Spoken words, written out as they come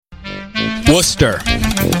Worcester.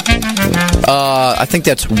 I think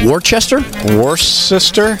that's Worcester.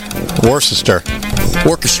 Worcester. Worcester.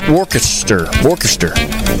 Worcester.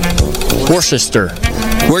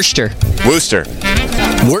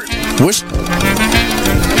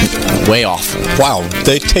 Way off. Wow,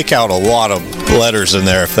 they take out a lot of letters in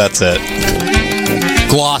there if that's it.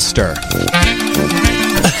 Gloucester.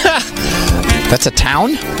 That's a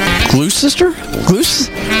town? Gloucester?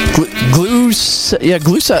 Gloucester?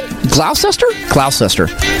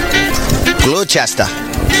 Gloucester.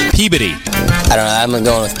 Peabody. I don't know. I'm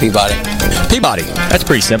going with Peabody. Peabody. That's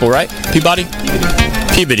pretty simple, right? Peabody?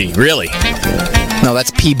 Peabody, really? No,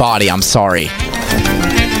 that's Peabody. I'm sorry.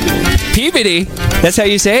 Peabody? That's how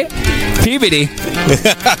you say it? Peabody.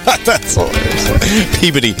 That's hilarious.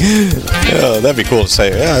 Peabody. Oh, that'd be cool to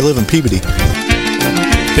say. Yeah, I live in Peabody.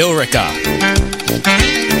 Billerica.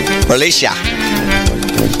 Alicia.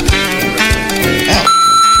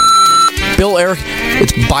 Bill Eric.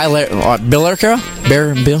 It's Billerica?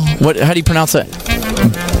 Bill? What? How do you pronounce that?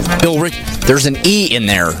 Bill Rick. There's an E in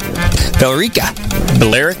there. Billerica.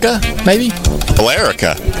 Billerica, maybe?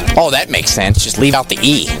 Billerica. Oh, that makes sense. Just leave out the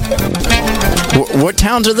E. What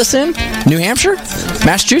towns are this in? New Hampshire?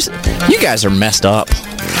 Massachusetts? You guys are messed up.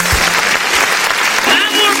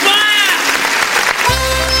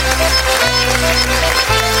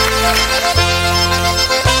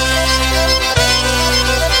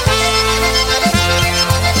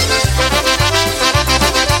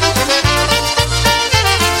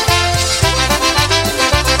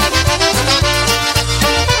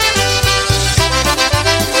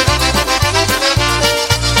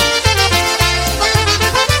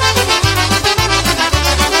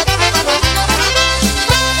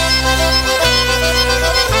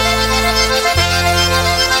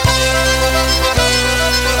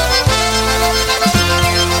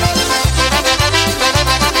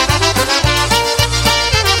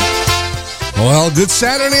 Well, good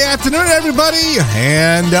Saturday afternoon, everybody,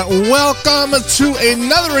 and welcome to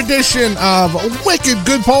another edition of Wicked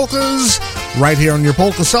Good Polkas, right here on your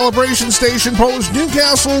Polka Celebration Station,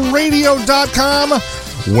 PolishNewcastleRadio.com,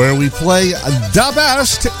 where we play the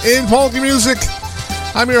best in polka music.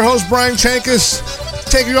 I'm your host, Brian Chankus,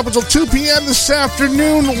 taking you up until 2 p.m. this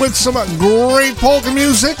afternoon with some great polka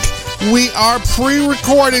music. We are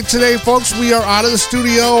pre-recorded today, folks. We are out of the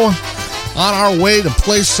studio on our way to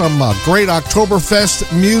play some great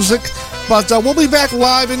Oktoberfest music. But we'll be back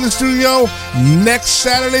live in the studio next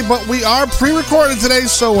Saturday. But we are pre-recorded today,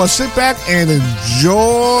 so sit back and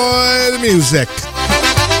enjoy the music.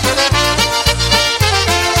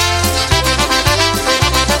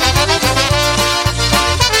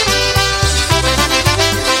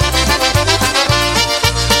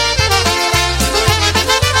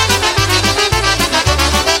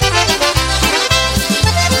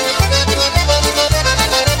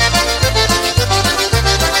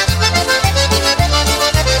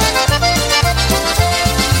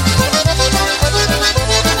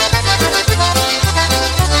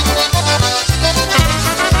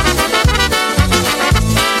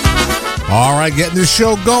 All right, getting this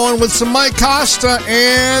show going with some Mike Costa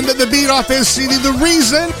and the beat off his CD, The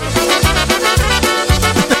Reason.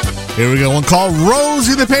 Here we go, one called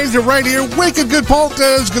Rosie the Painter right here. Wicked Good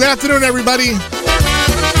Polkas. Good afternoon, everybody.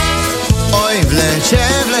 Oj, w lecie,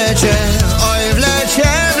 oj, w lecie,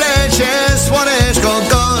 słoneczko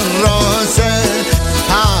gorące,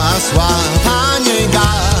 pasła panienka,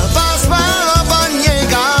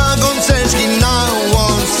 gąseczki na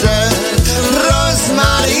łące,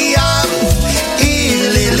 rozmaria.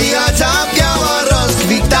 Ta biała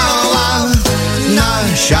rozkwitała,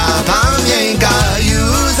 nasza panienka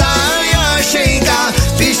Józa Jasieńka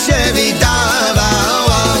by się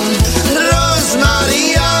witawała.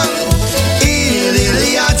 Rozmaria i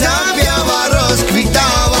lilia ta biała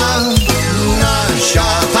rozkwitała,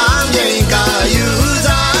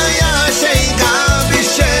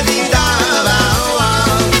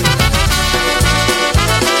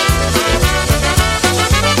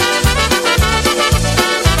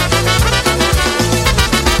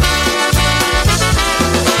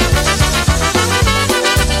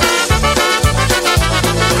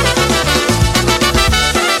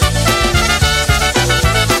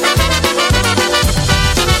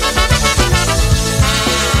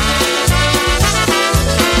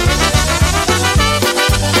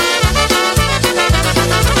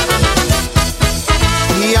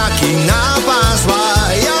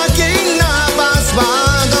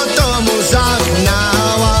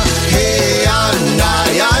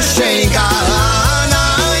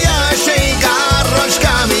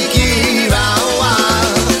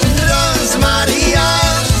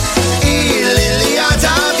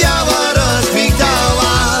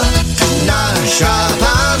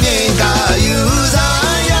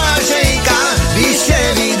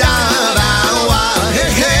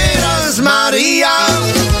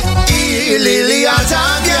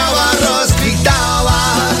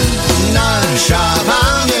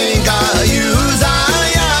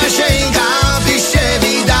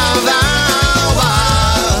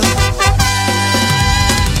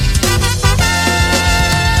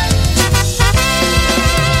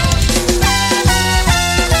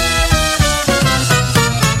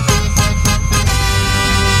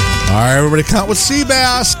 Everybody count with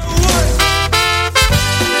Seabass.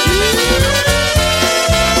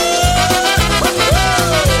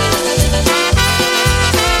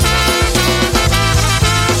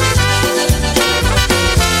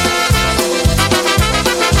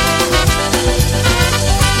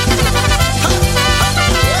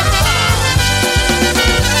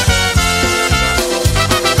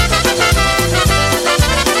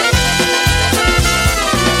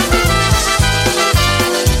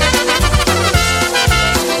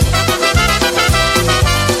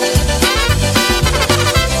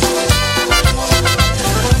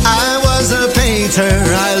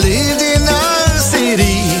 I lived in a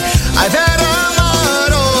city. I've had a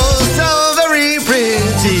model so very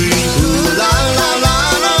pretty. Ooh la la la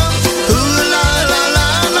la, ooh la la la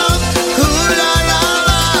la, ooh la la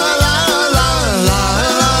la la la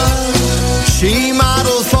la. She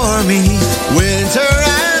modeled for me winter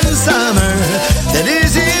and summer. That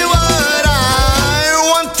isn't what I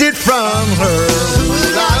wanted from her. Ooh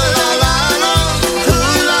la la la la,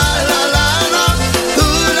 ooh la la la la,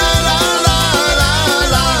 ooh la la la la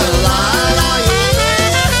la la la,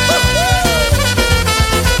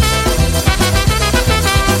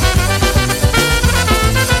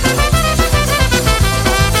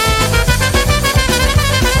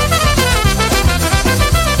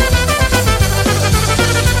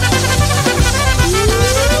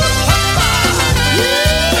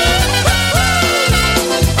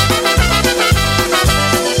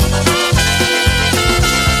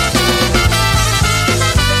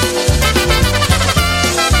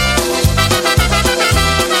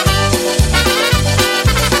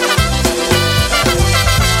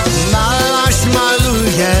 Malaś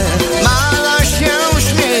maluje, malaś się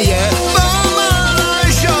śmieje, bo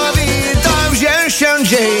Malasiowi dobrze się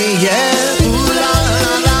dzieje. Ooh la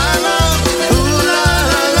la la la, ooh la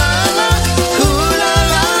la la la, ooh la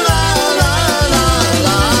la la la la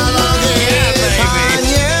la la.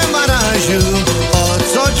 Panie Marasiu, o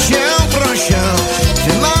co cię proszę,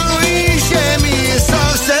 wymaluj się mi,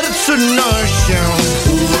 co w sercu noszę.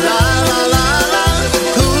 Ooh la la la la,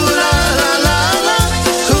 ooh la la la la,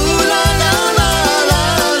 ooh la la la la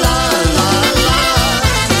la la la.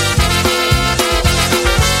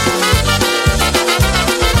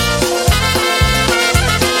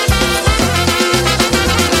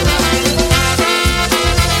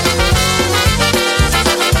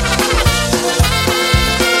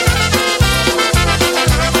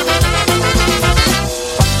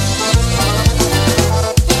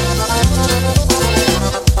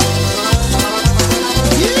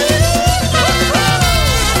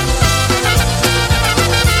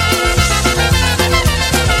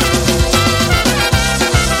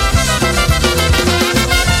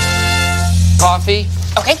 Coffee,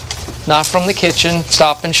 Okay. not from the kitchen,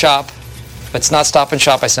 Stop and Shop. If it's not Stop and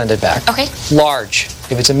Shop, I send it back. Okay. Large.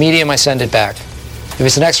 If it's a medium, I send it back. If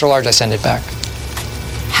it's an extra large, I send it back.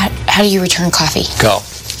 How do you return coffee? Go.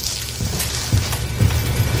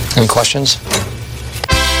 Any questions?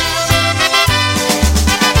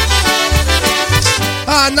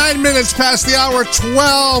 9 minutes past the hour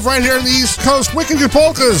 12 right here on the East Coast. Wicked Good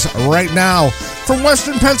Polkas right now. From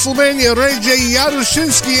Western Pennsylvania, Ray J.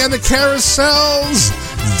 Yadushinsky and the Carousels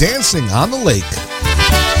dancing on the lake.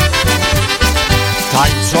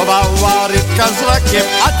 Tańcowała rybka z rakiem,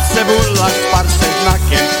 a cebula z parsem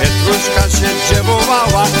znakiem. Pietruszka się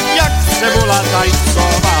dziewowała, jak cebula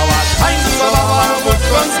tańcowała. Tańcowała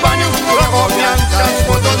wódką z baniu, krakowianka z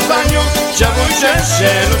wodą z baniu. Dziewujcie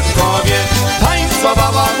się ludkowie.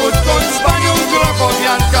 Tańcowała wódką z baniu,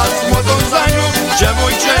 krakowianka z wodą z baniu.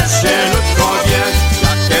 Dziewujcie się ludkowie.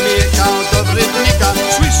 Jakiem jechał do Rybnika,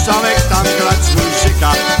 słyszałek tam grać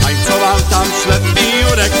muzika. Tańcował tam ślep i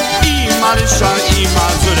Jurek, i Marysia i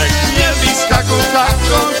Mazurek. Nie wyskakuj tak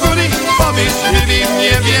do góry, pomyślili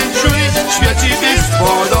mnie wieczóry, świeci by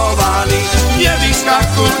spodobali. Nie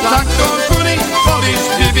wyskakuj tak do góry,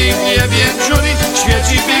 pomyślili mnie wieczóry,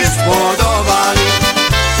 świeci by spodobali.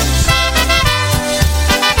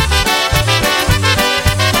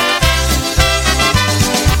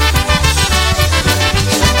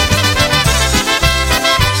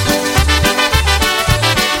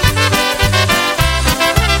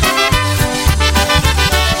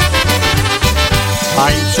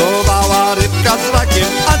 Tańcowała rybka z rakiem,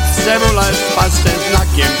 a cebula z pastem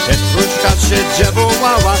znakiem. Pietruszka się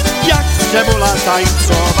dziewowała, jak cebula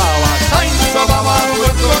tańcowała. Tańcowała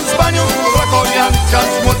łódką z baniu, krakowianka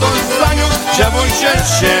z młodą z laniu. Dziewujcie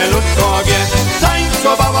się ludkowie.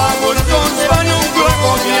 Tańcowała łódką z baniu,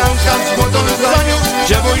 krakowianka z młodą z laniu.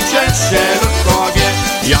 Dziewujcie się ludkowie.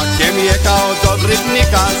 Jakiem jechał do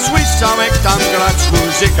Rybnika, słyszałek tam grać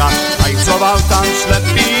muzyka. Tańcował tam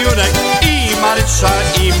ślepy Jurek i Marysia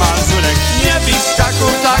i Mazurek. Nie bistaku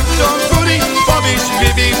tak do góry, powiedz by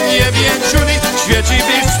nie wieczuli, świeci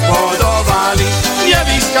by spodobali. Nie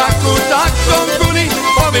bistaku tak do góry,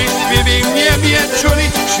 powiedz by nie wieczuli,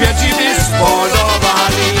 świeci by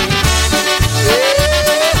spodobali.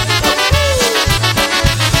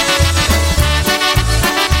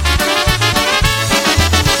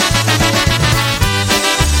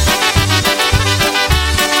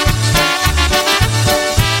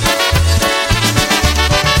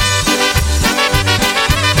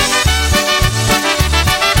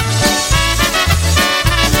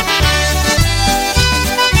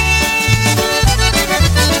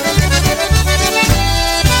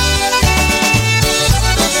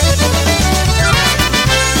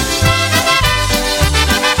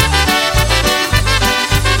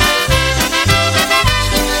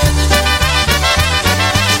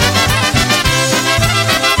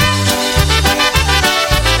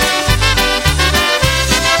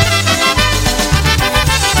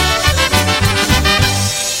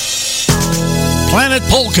 Planet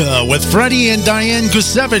Polka with Freddie and Diane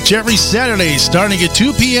Gusevich every Saturday starting at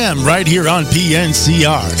 2 p.m. right here on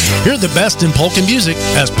PNCR. Hear the best in polka music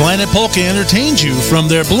as Planet Polka entertains you from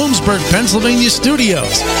their Bloomsburg, Pennsylvania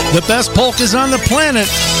studios. The best polkas on the planet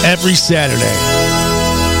every Saturday.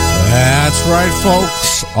 That's right,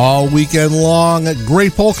 folks. All weekend long,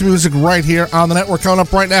 great polka music right here on the network. Coming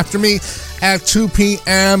up right after me at 2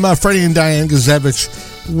 p.m., Freddie and Diane Gazevich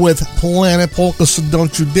with Planet Polka. So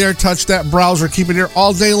don't you dare touch that browser. Keep it here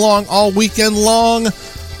all day long, all weekend long.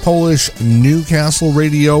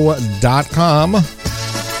 PolishNewcastleRadio.com.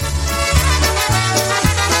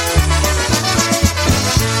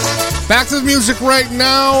 Back to the music right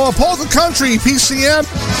now. Polka Country, PCM.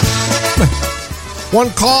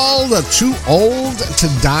 One called Too Old to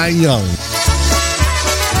Die Young.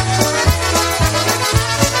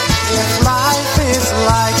 If life is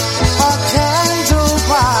like a candle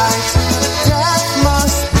bright, death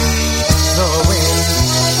must be the wind.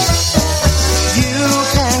 You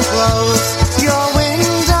can close your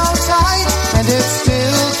window tight and it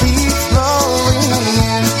still keeps blowing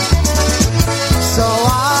in. So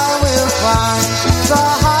I will climb the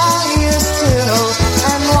highest hill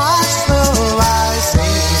and watch the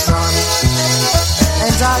rising sun.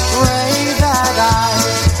 And I pray that I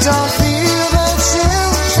don't feel the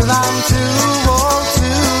chill till I'm too old to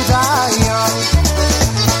die young.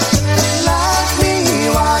 Let me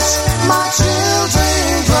watch my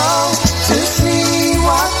children grow to see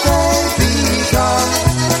what they've become.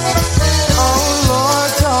 Oh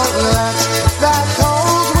Lord, don't let that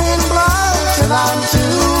cold wind blow till I'm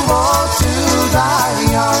too old to die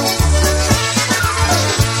young.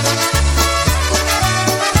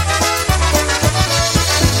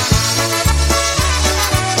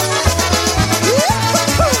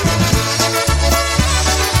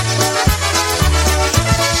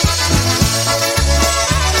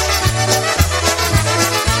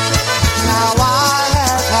 Now I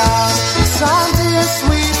have had some dear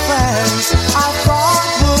sweet friends I thought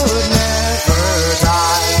would never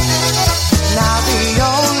die. Now the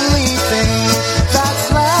only thing that's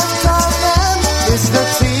left of them is the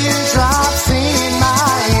teardrops in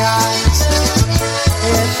my eyes.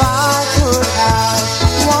 If I could have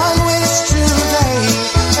one wish today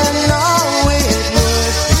and know it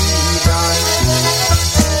would be done,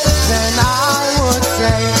 then I would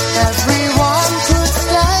say everyone could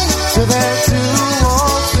stay till they're too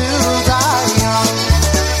old to die young.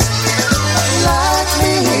 Let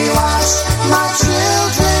me watch my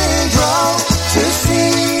children grow to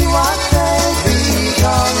see what they've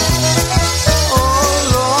become. Oh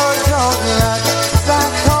Lord, don't let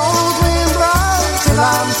that cold wind blow till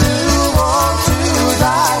I'm too old to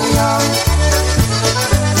die young.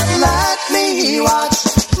 Let me watch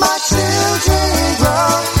my children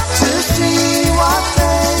grow to see what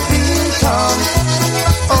they become.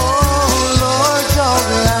 Oh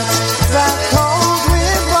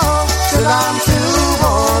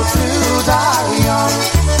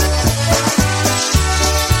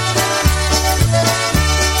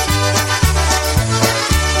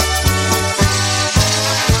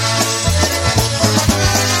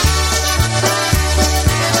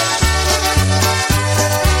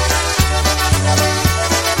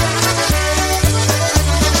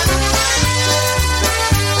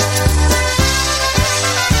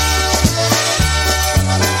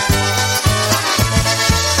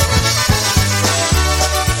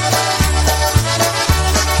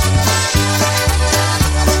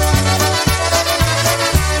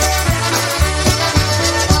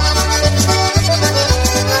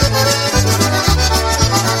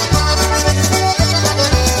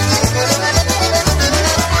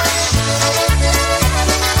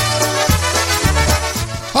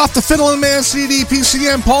Off the Fiddle and Man CD,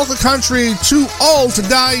 PCM Polka Country, Too Old to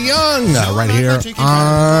Die Young, right here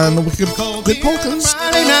on the Wicked Good Polkas.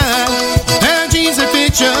 Friday night, pair of jeans that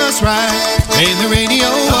fit just right, in the radio.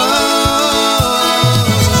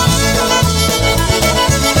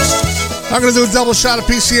 I'm going to do a double shot of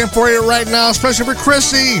PCM for you right now, especially for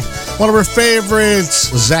Chrissy. One of her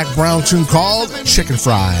favorites, Zach Brown tune called Chicken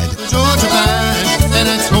Fried. Georgia pine,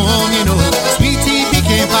 and it's home, you know. Sweet tea,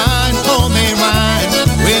 pecan pie, homemade wine,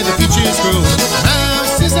 where the peaches grow.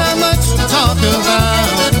 House is not much to talk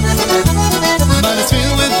about, but it's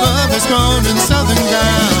filled with bubbles grown in southern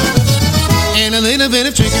ground, and a little bit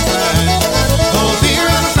of chicken fried. Oh, beer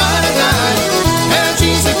on a Friday night, and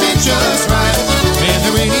cheese that fit just right, and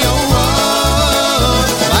the radio.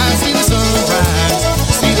 I see the sunrise,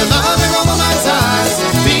 see the love in all my eyes,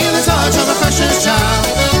 feel the touch of a precious child,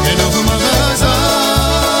 and over mother's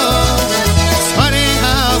love. It's funny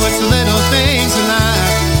how it's the little things in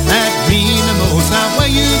life that mean the most. Now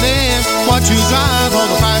where you live, what you drive, or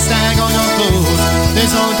the price tag on your clothes.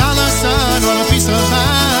 There's no dollar sign or a piece of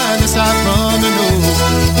mind aside from the nose.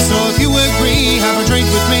 So if you agree, have a drink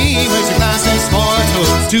with me, raise your glasses for a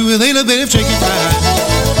toast to a little bit of chicken fried.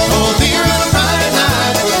 Oh, beer on a Friday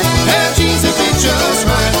night, have cheese that fit just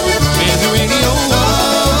right, and the radio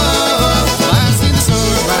up. I see the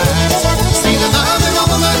sunrise, see the love in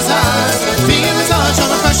all my eyes, feel the touch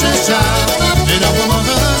of a precious child, and of a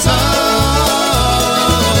mother's love.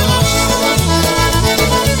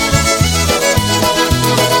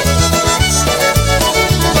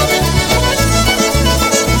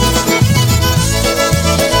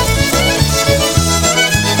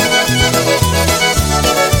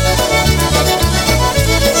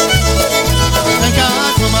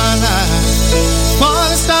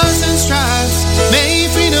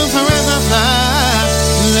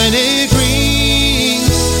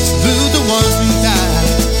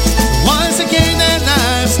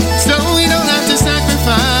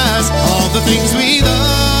 Things we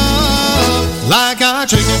love, like our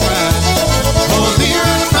chicken fried. Oh, beer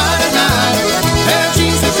on a Friday night, have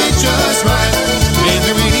cheese that fit just right, and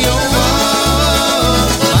the radio up.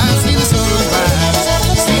 I see the sunrise,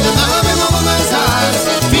 see the love in all my eyes,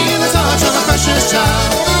 feel the touch of a precious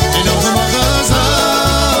child, and over mother's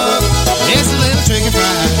love. It's a little chicken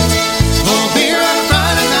fried. Oh, beer on a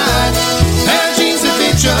Friday night, have cheese that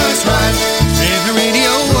fit just right, and the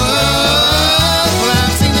radio up.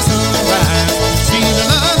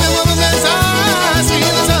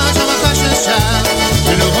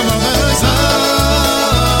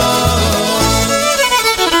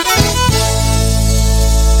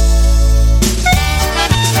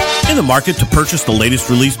 In the market to purchase the latest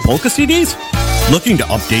released polka CDs? Looking to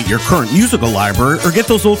update your current musical library or get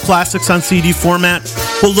those old classics on CD format?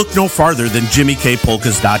 Well, look no farther than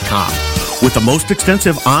JimmyKPolkas.com. With the most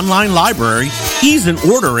extensive online library, ease in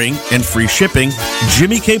ordering, and free shipping,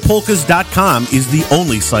 JimmyKPolkas.com is the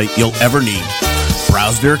only site you'll ever need.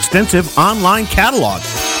 Browse their extensive online catalog.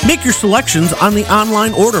 Make your selections on the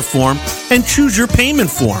online order form and choose your payment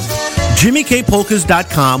form.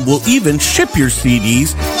 JimmyKPolkas.com will even ship your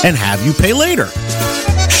CDs and have you pay later.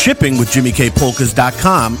 Shipping with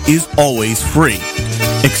JimmyKPolkas.com is always free.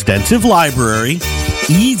 Extensive library,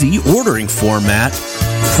 easy ordering format,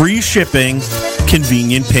 free shipping,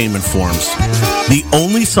 convenient payment forms. The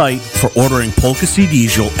only site for ordering polka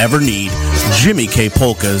CDs you'll ever need,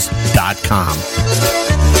 JimmyKPolkas.com.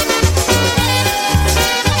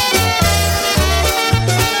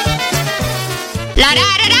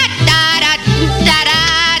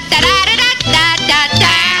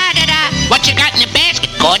 What you got in the basket,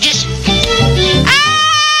 gorgeous? I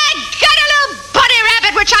got a little bunny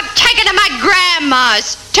rabbit which I'm taking to my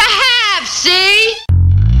grandma's to have, see?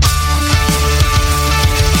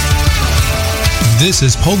 This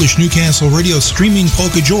is Polish Newcastle Radio streaming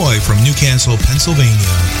Polka Joy from Newcastle, Pennsylvania.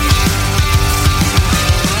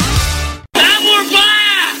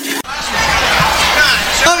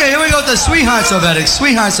 Okay, here we go with the Sweetheart Sobetic.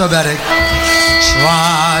 Sweetheart Sobetic.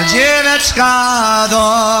 Szła dzieweczka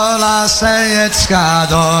do laseczka,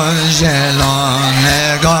 do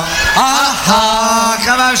zielonego. Aha,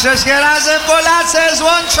 chyba wszystkie razem Polacy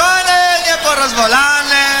złączone,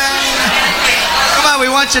 nieporozwolane. Come on, we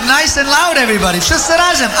want you nice and loud, everybody. Wszyscy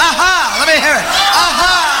razem. Aha, let me hear it.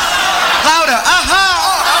 Aha, louder. Aha.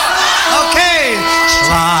 Okay.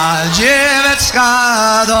 Szła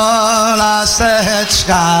dzieweczka do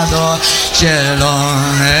laseczka, do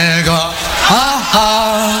zielonego.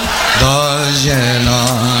 Aha, do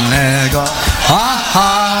zielonego.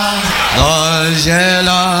 Aha, do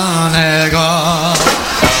zielonego.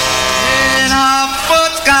 I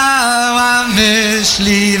napotkała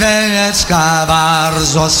myśliwe dziecka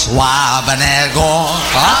bardzo sławnego,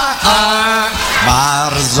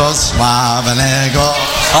 bardzo sławnego,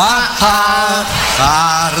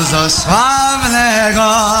 bardzo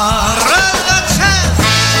sławnego.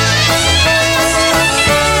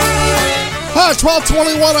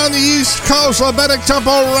 12:21 on the East Coast. Lebetic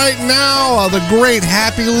tempo right now. The great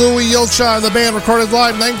Happy Louie Yilcha and the band recorded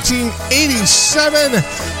live 1987,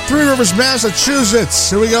 Three Rivers, Massachusetts.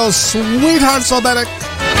 Here we go, Sweethearts Lebetic.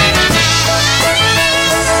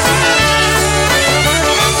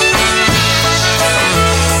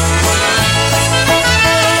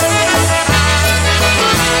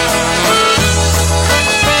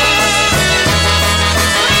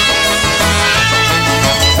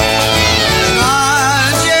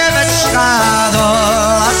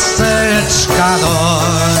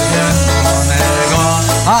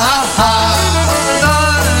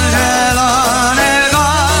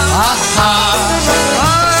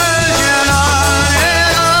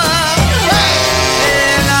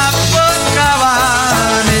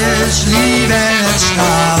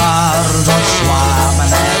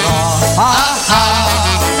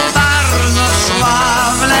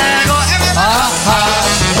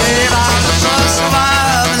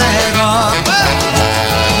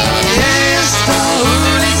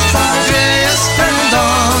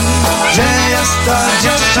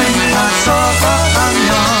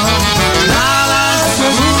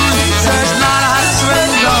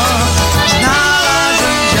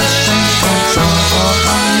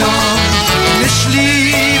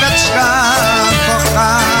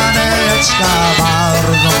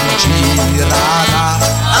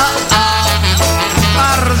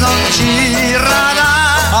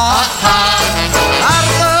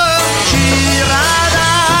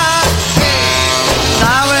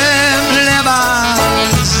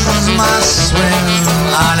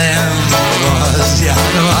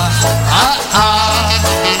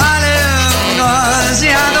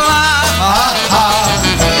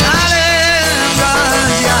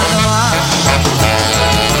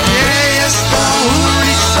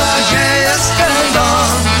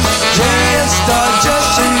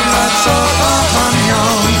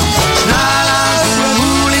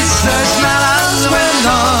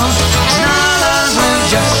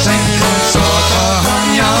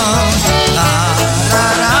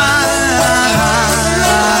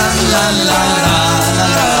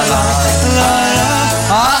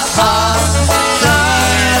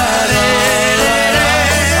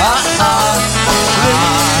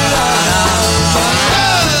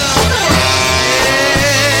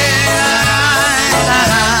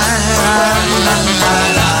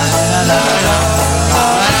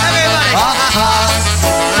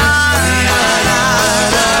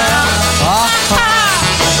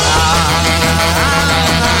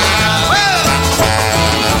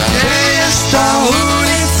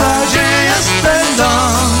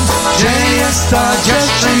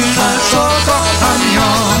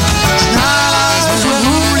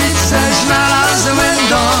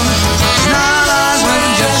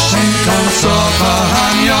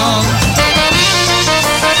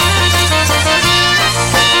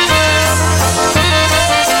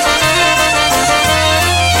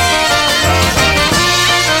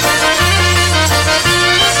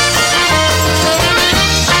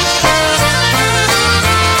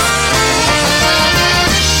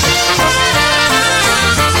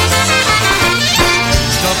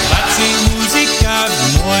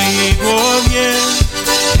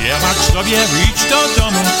 Idź do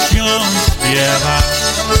domu, świąt śpiewa.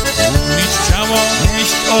 Umyć ciało,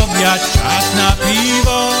 jeść obiad, czas na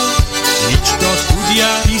piwo. Idź do studia,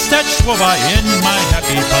 pisać słowa in my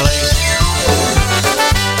happy place.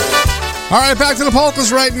 All right, back to the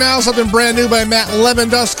polkas right now. Something brand new by Matt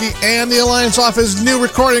Lewandowski and the Alliance off his new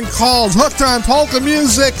recording called Hooked on Polka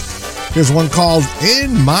Music. Here's one called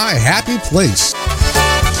In My Happy Place.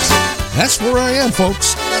 That's where I am,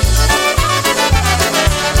 folks.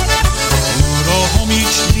 Uruchomić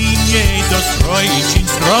linię, dostroić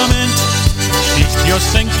instrument. Śpiewać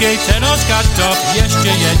piosenkę, teraz kartop jeszcze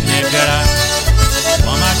jednie gra.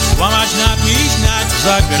 Łamać, napić,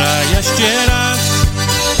 zagra jeszcze raz.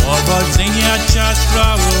 Powodzenia czas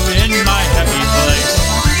prawu in my happy place.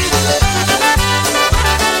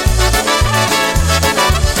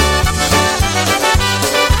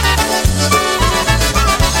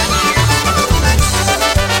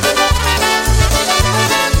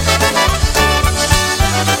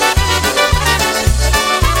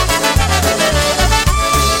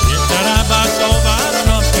 Gitara basowa,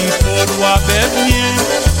 knopki podła pewnie.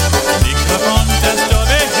 Mikrofon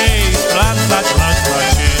testowy, hej, sprawdź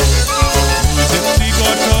się. Muzycy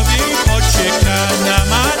gotowi, poczeka na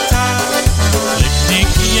mata.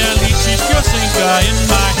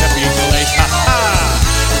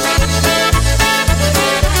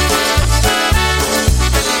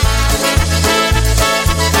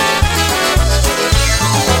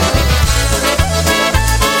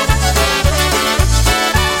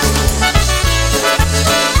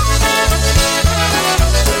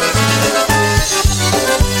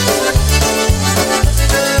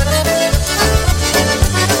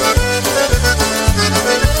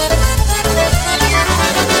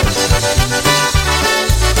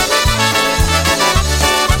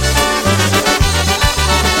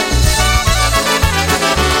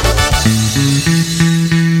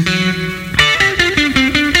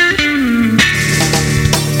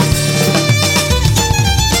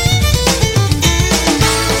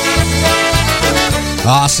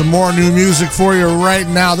 Some more new music for you right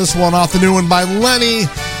now. This one off the new one by Lenny,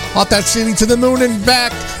 off that CD To the Moon and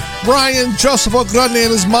Back. Brian Joseph O'Grudney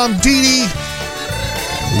and his mom Dee Dee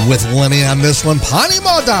with Lenny on this one, Pani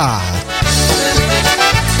Moda.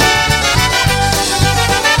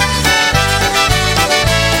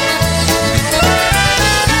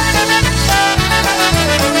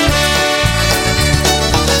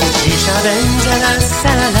 Dzisiaj będzie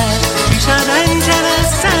wesele, dzisiaj będzie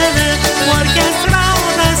wesele, orkiestra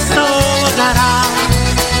wesoło gra,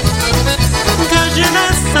 każdy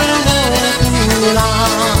wesoło hula.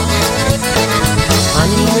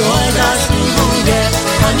 Pani młoda ślubuje,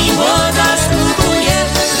 pani młoda ślubuje,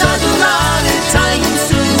 za dolary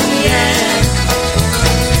tańcuje,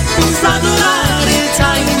 za dolary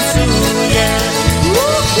tańcuje.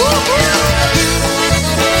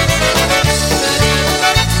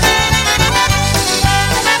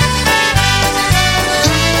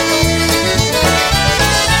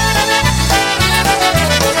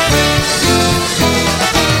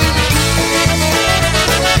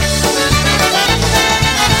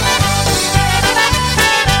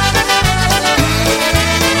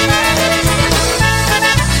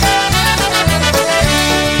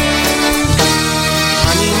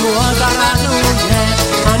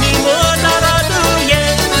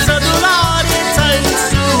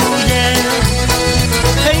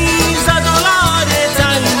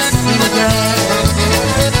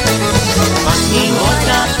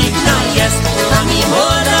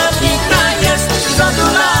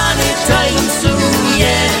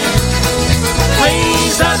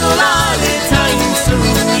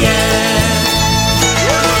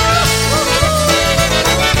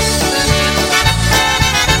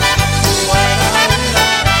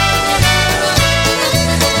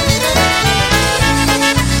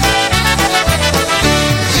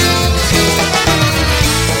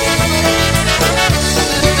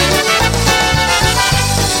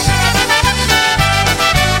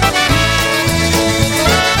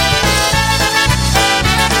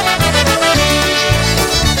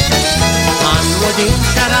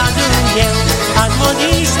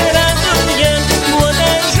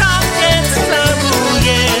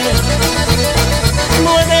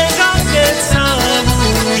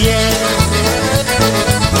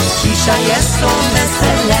 Dzisiaj jest to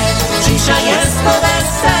wesele, dzisiaj jest to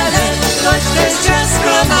wesele, goście się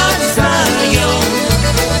zgromadzają,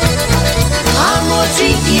 a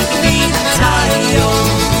młodzi ich witają.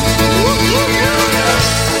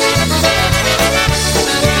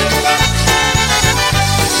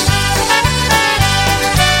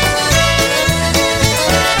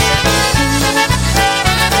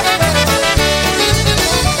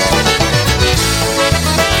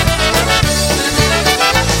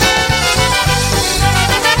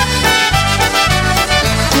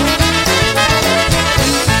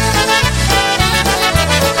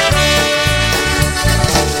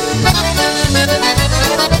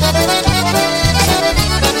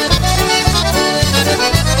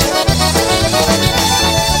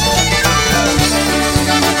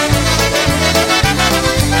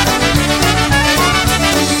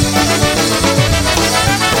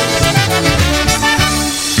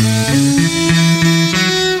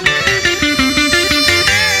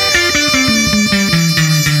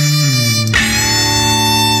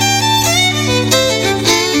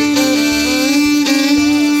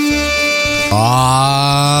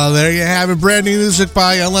 There you have it. Brand new music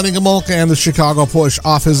by Lenny Gomulka and the Chicago Push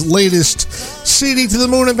off his latest CD To the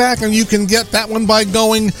Moon and Back. And you can get that one by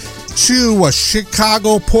going to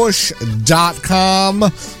chicagopush.com.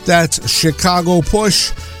 That's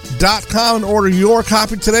chicagopush.com and order your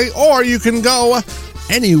copy today. Or you can go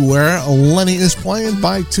anywhere Lenny is playing.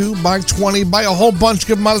 Buy 2, buy 20, buy a whole bunch,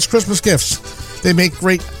 give them out as Christmas gifts. They make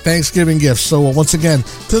great Thanksgiving gifts. So once again,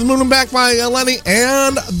 To the Moon and Back by Lenny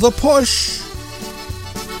and the Push.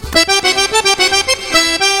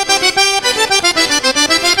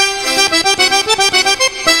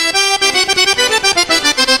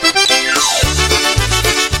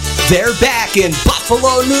 They're back in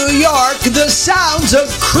Buffalo, New York, the sounds of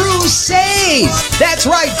Crusade. That's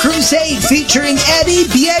right, Crusade featuring Eddie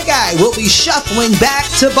Biegai will be shuffling back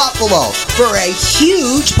to Buffalo for a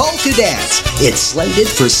huge polka dance. It's slated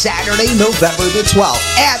for Saturday, November the 12th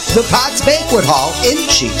at the Potts Banquet Hall in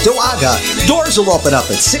Cheektowaga. Doors will open up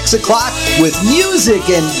at 6 o'clock with music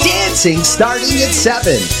and dancing starting at 7.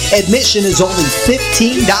 Admission is only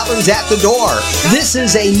 $15 at the door. This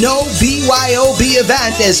is a no BYOB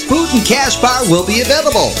event as food and cash bar will be be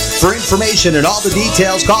available. For information and all the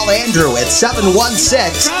details, call Andrew at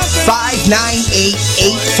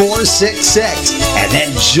 716-598-8466. And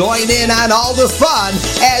then join in on all the fun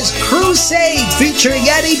as Crusade featuring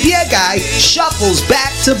Eddie Biegai shuffles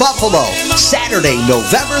back to Buffalo. Saturday,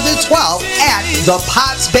 November the 12th at the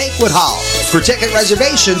Potts Banquet Hall. For ticket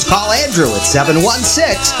reservations, call Andrew at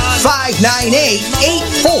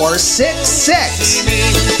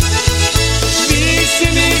 716-598-8466.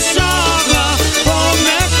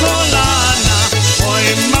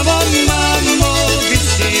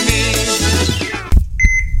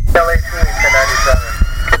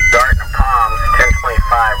 Darton Palms,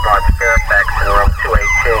 1025 North Fairfax in room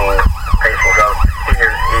 218. Patient goes to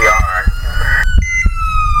Sears ER.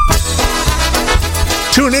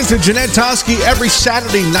 Tune in to Jeanette Tosky every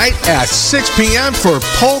Saturday night at 6 p.m. for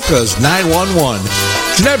Polkas 911.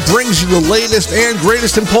 Jeanette brings you the latest and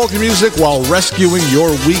greatest in polka music while rescuing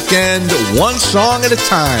your weekend one song at a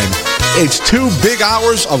time. It's 2 big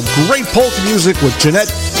hours of great polka music with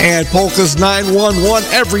Jeanette and Polkas 911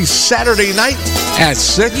 every Saturday night at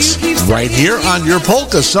 6 right here on your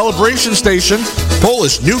polka celebration station,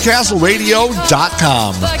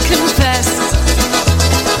 PolishNewcastleRadio.com. But confess,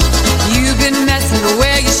 you've been messing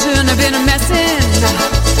where you shouldn't have been messing,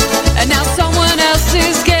 and now someone else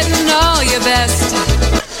is getting all your best.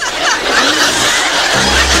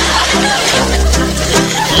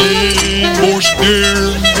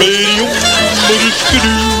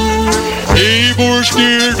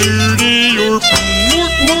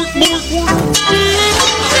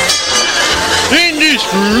 In this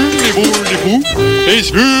room, it's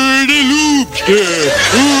for the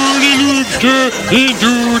loopster,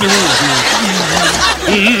 into the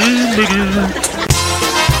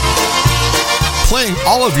Playing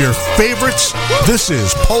all of your favorites, this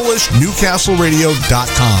is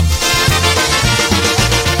PolishNewcastleRadio.com.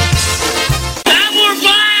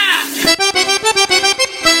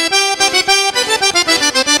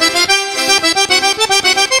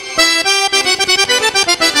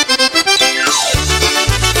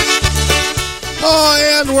 Oh,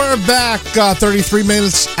 and we're back 33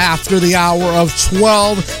 minutes after the hour of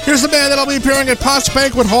 12. Here's the band that'll be appearing at Potts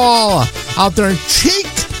Banquet Hall out there in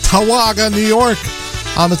Cheektowaga, New York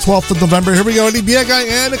on the 12th of November. Here we go, Eddie Biegai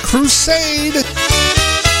and Crusade.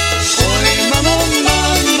 Oj, mamo,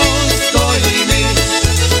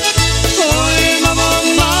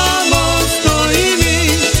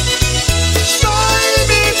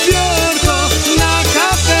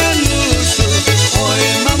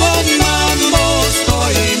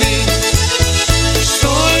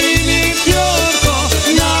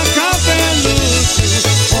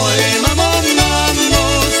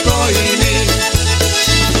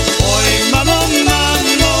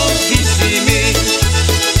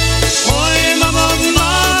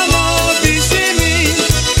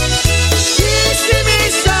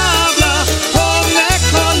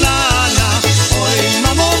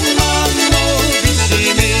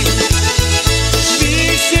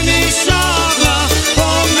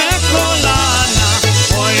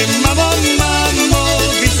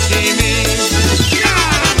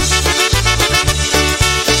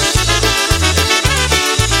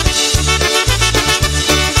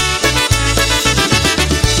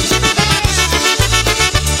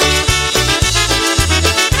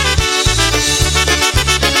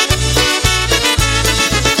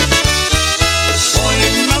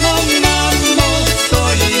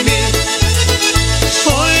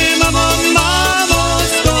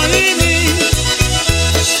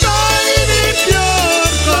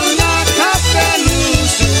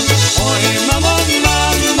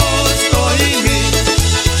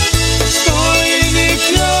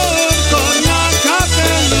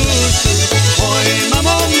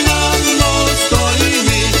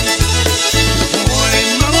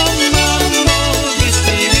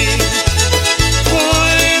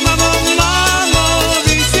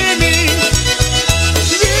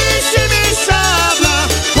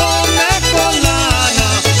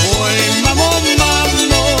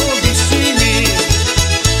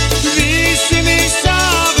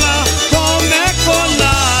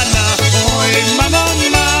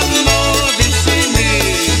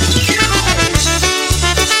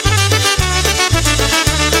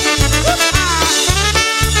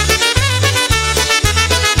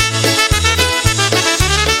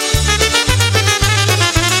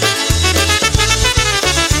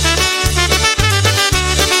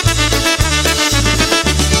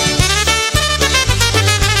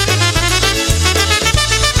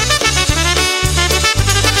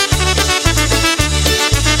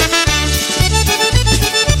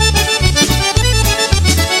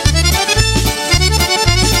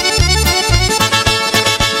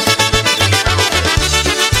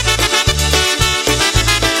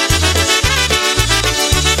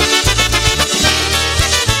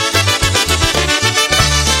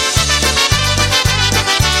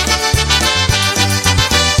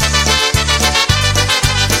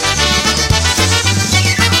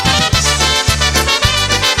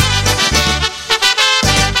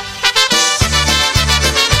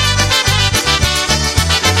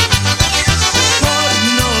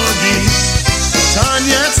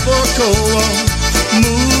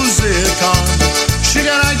 muzyka,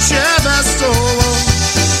 przygarajcie wesoło,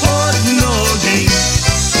 pod nogi,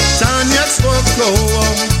 taniec wokoło,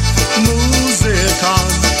 muzyka,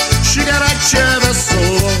 przygarajcie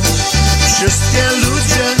wesoło, wszystkie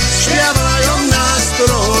ludzie śpiewają na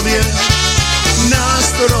zdrowie,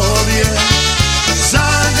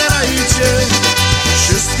 zagrajcie,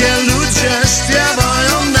 wszystkie ludzie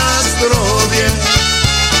śpiewają na zdrowie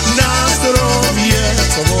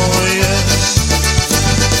to moje.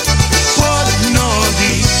 Pod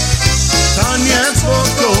nogi, taniec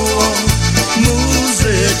wokoło,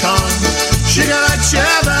 muzyka, przygarajcie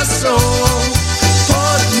wesoło,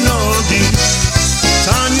 pod nogi,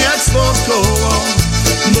 taniec wokoło,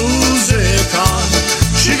 muzyka,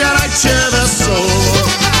 przygarajcie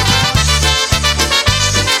wesoło.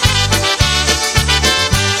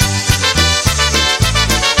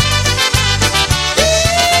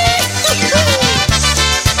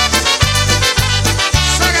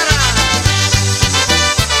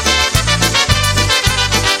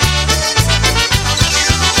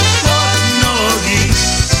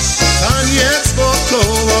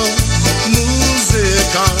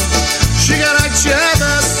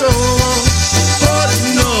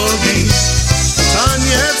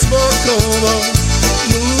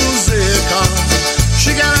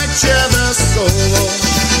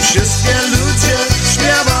 Wszystkie ludzie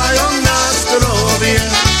śpiewają na zdrowie,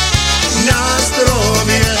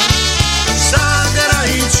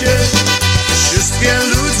 zagrajcie. Wszystkie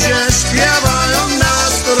ludzie śpiewają na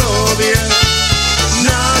zdrowie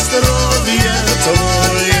to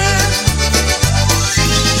moje.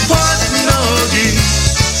 Pod nogi,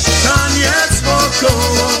 taniec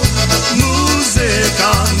wokoło,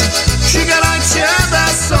 muzyka, przygarajcie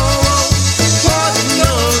wesoło, pod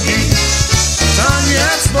nogi,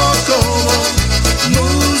 taniec wokoło,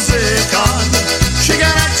 muzyka,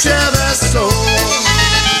 przygarajcie wesoło.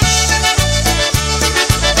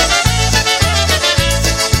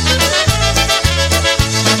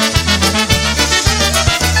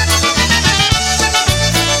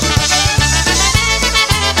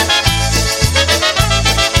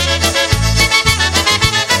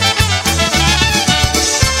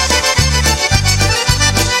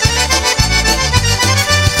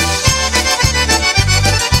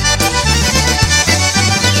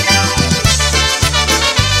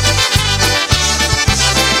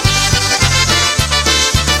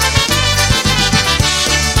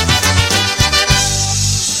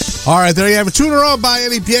 All right, there you have it. 2 in a row by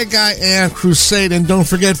Eddie Biega and Crusade. And don't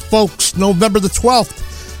forget, folks, November the 12th,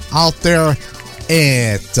 out there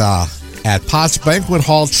at Potts Banquet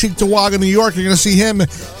Hall, Cheektowaga, New York. You're going to see him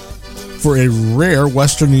for a rare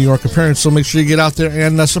Western New York appearance. So make sure you get out there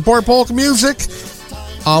and support polka music.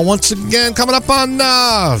 Once again, coming up on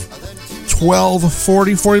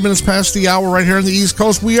 12:40, 40 minutes past the hour right here on the East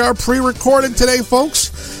Coast. We are pre-recording today,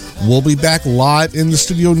 folks. We'll be back live in the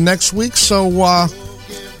studio next week. So,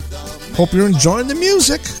 hope you're enjoying the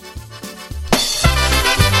music.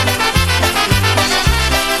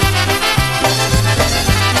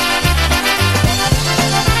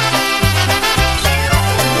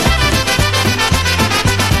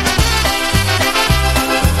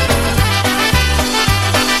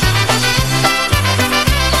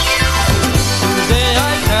 Today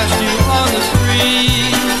I passed you on the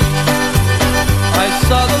street. I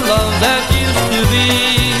saw the love that used to be.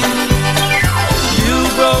 You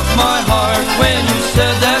broke my heart when you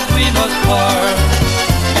said that we must part.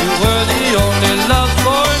 You were the only love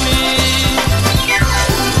for me.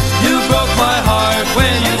 You broke my heart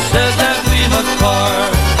when you said that we must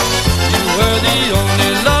part. You were the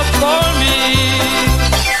only love for me.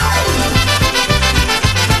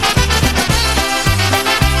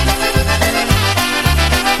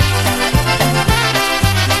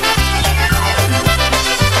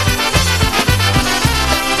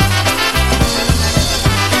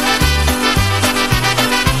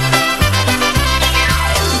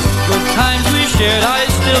 Shared, I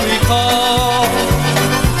still recall.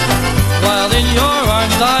 While in your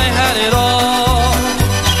arms I had it all.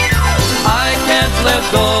 I can't let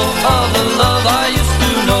go of the love I used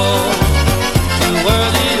to know. You were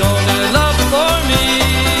the only love for me.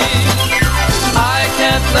 I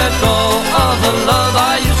can't let go of the love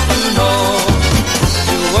I used to know.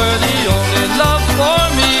 You were the only love for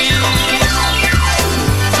me.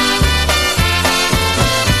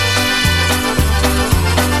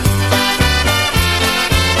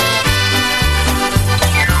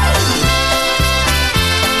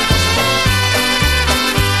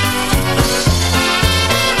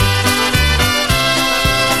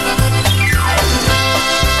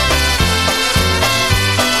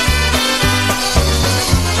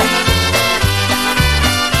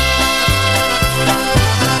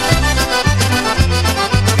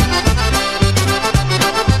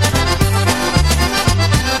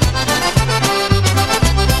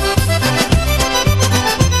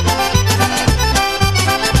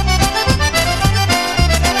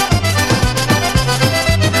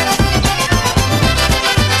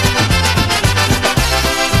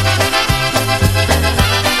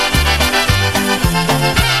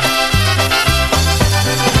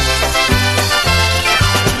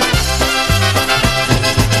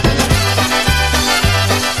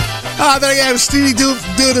 there you have Stevie do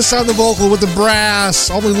this on the vocal with the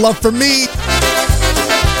brass. Only Love for Me.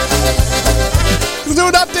 We'll do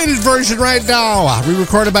an updated version right now.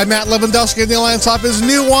 Re-recorded by Matt Lewandowski and Neil Lance off his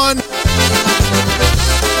new one.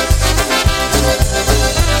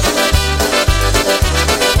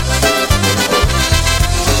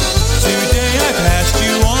 Today I passed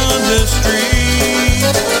you on the street.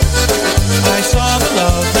 I saw the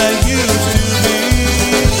love that used to be.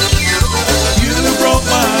 You broke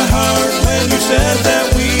my heart when you said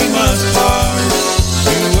that we must part.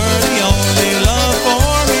 You were the only love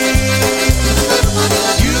for me.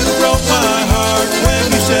 You broke my heart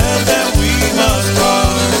when you said that we must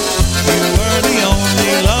part. You were the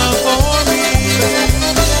only love for me.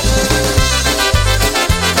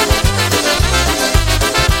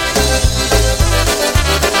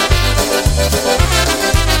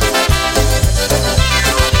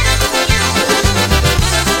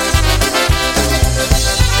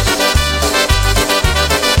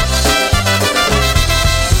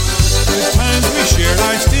 The times we shared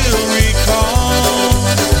I still recall.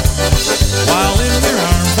 While in your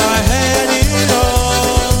arms I had it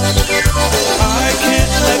all. I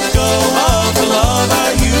can't let go of the love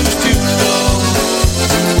I used to know.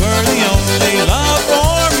 You were the only love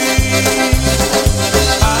for me.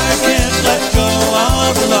 I can't let go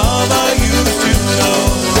of the love I used to know.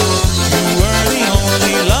 You were the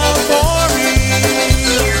only love for me.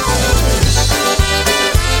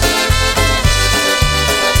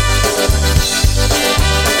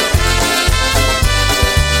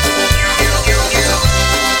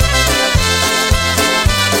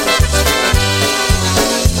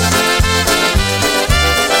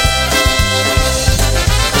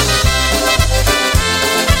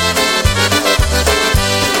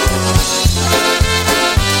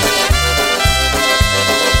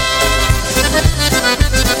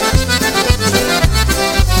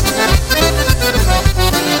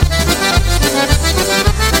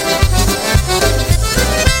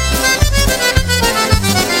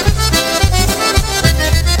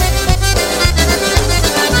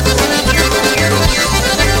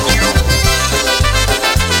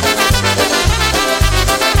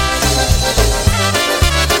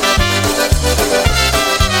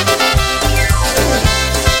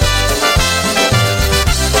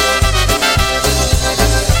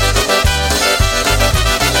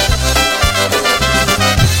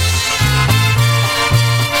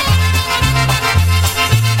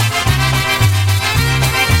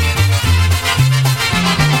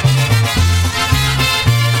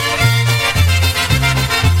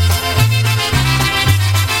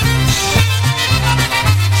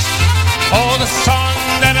 Oh, the song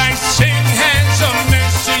that I sing has a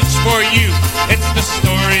message for you. It's the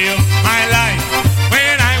story of my life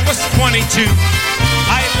when I was 22.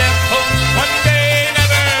 I left home one day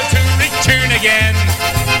never to return again.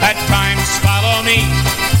 Bad times follow me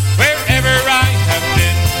wherever I have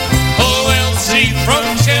been. Oh, Elsie from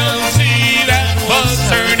Chelsea, that was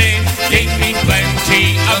her name, gave me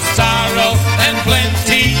plenty of sorrow and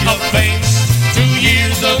plenty of pain. 2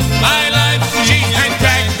 years of my life she had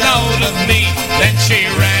dragged out of me. Then she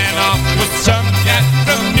ran off with some cat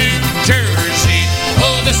from New Jersey.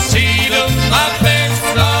 Oh, the seat of my pants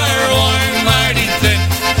are worn mighty thin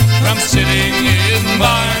from sitting in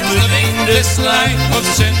bars living this life of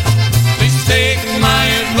sin. Please take my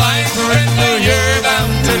advice, friend, or you're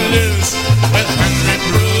bound to lose with 100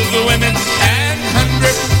 rude women and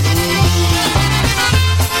 100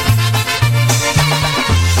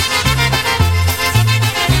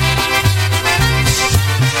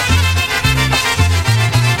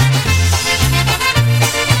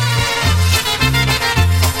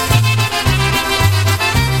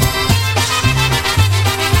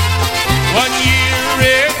 One year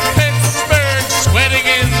in Pittsburgh, sweating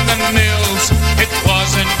in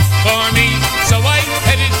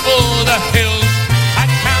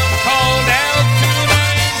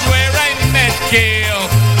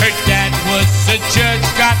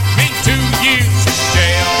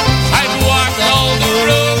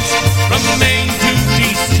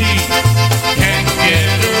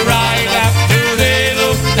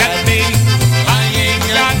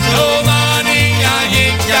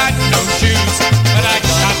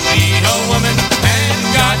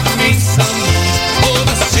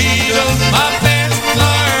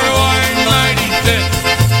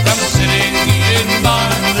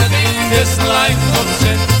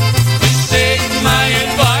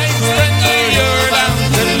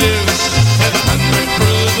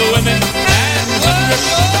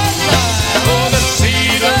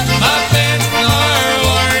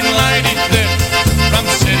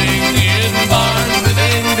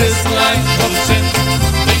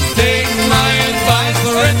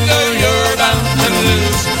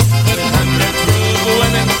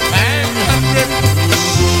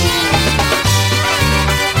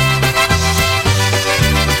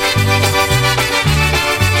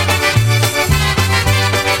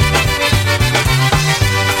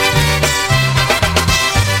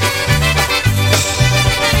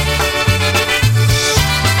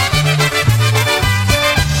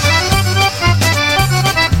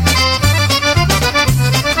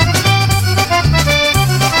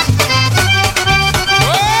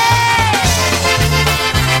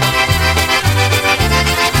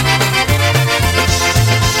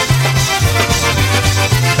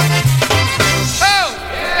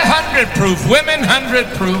proof. Women, 100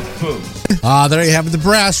 proof. There you have it, the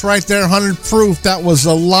Brass right there, 100 proof. That was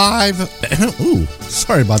a live. Ooh,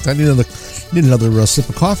 sorry about that. Need another sip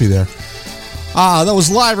of coffee there. That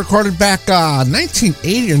was live, recorded back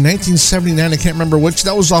 1980 or 1979. I can't remember which.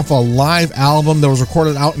 That was off a live album that was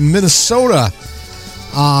recorded out in Minnesota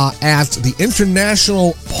at the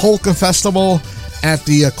International Polka Festival at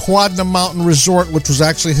the Quadna Mountain Resort, which was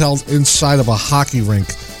actually held inside of a hockey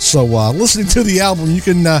rink. So listening to the album, you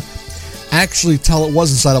can actually tell it was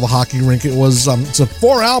inside of a hockey rink. It was it's a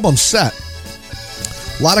 4-album set.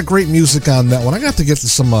 A lot of great music on that one. I got to get to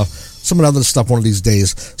some other stuff one of these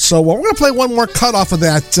days. So we're going to play one more cut off of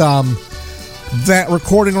that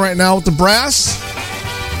recording right now with the Brass.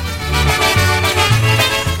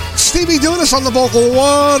 Stevie doing this on the vocal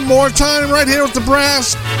one more time right here with the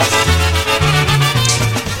Brass.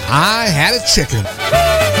 I had a chicken.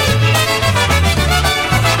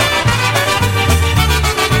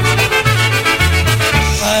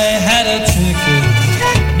 I had a chicken,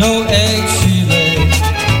 no egg she laid.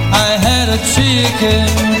 I had a chicken,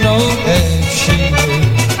 no egg she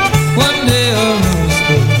laid. One day a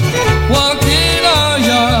rooster walked in our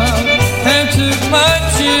yard and took my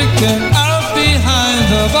chicken out behind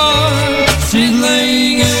the barn. She's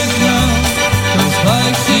laying eggs now, just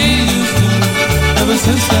like she used to. Ever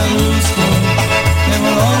since that rooster came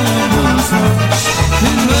along and moved her.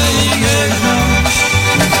 She's laying eggs now,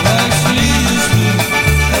 just like she used to.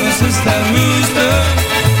 Ever since that rooster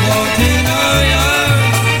walked in our yard.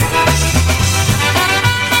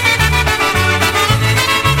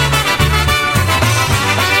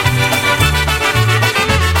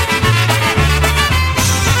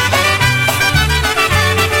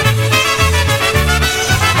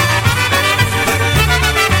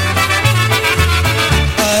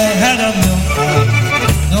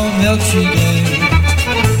 Milk she gave.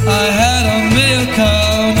 I had a milk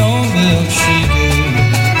cow, no milk she gave.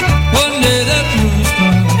 One day that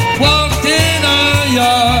rooster walked in our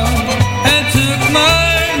yard and took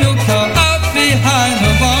my milk cow out behind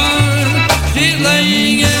the barn. She's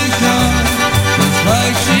laying eggs now, just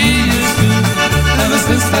like she used to. Ever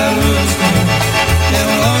since that rooster came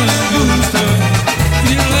along and goosed her.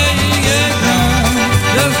 She's laying eggs now,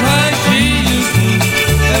 just like she used to.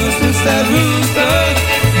 Ever since that rooster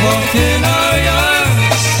walked in our yard.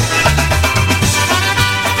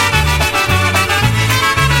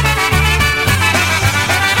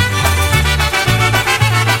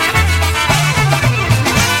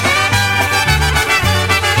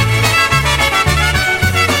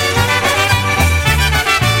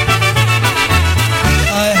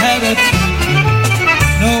 I had a chicken,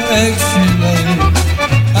 no eggs she laid.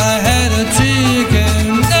 I had a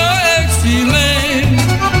chicken, no eggs she laid.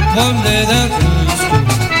 One day that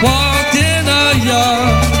walked in our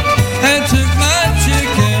yard and took my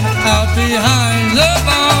chicken out behind the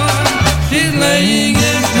barn. She's laying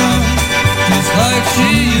eggs now, just like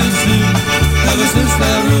she used to. Ever since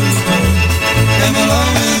that rooster came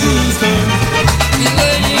along and bruised her. She's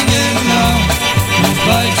laying eggs now, just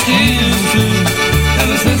like she used to.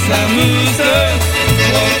 Ever since that rooster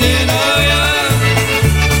walked in our yard.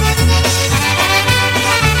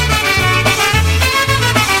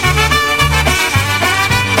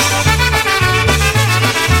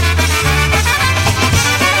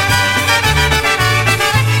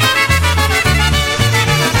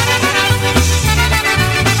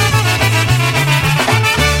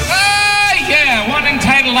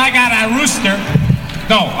 I got a rooster.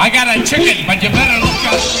 No, I got a chicken, but you better look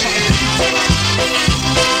out.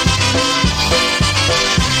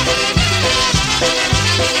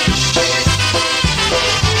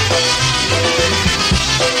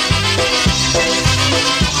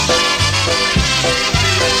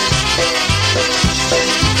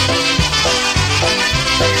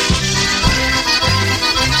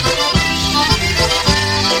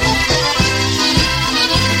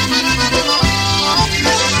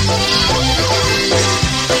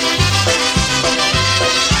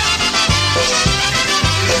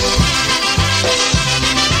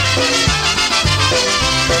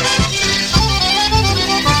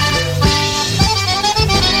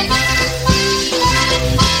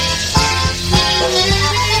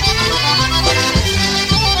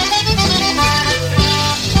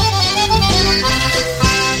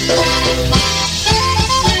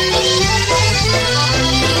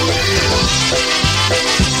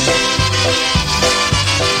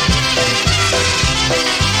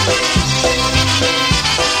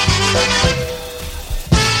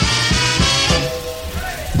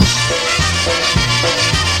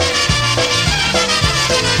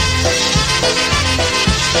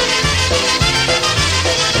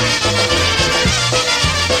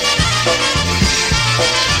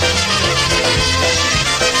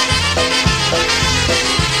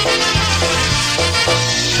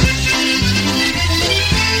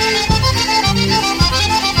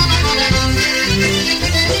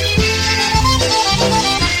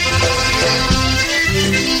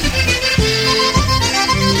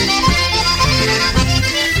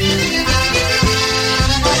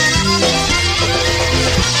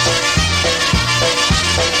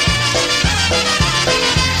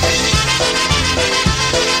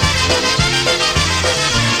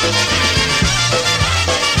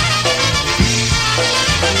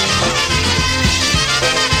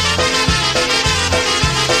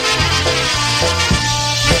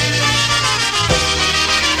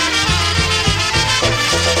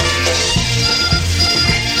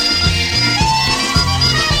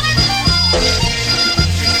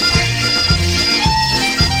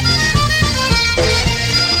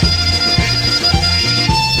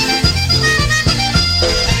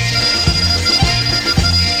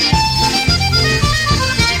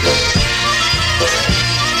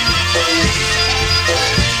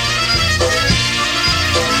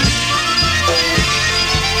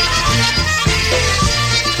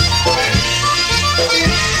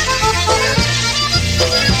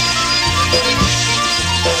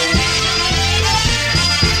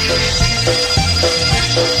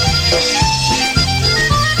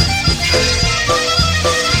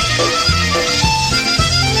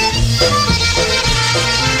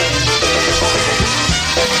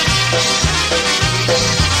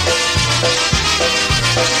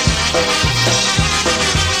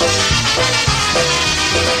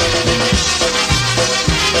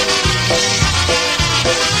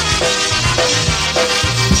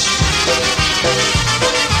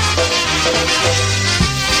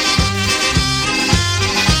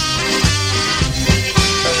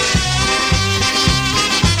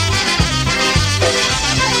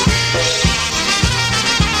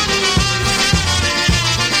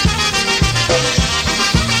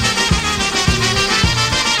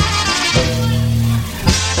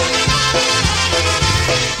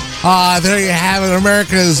 There you have it,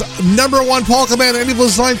 America's #1 polka band, Eddie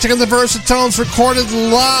Blazoin, taking the Versatones, recorded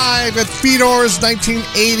live at Fedor's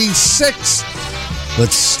 1986.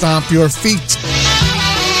 Let's stomp your feet.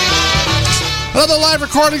 Another live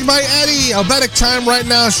recording by Eddie. Helvetic time right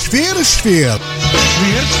now. Świr, świr.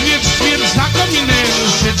 Świr, za kominem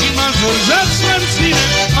siedzi Mazur ze swym synem.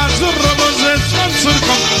 Mazurowo ze swą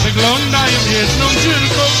córką wyglądają jedną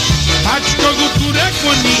dziurką. Patrz kogo turek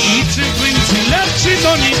łoni i cyklyncy leci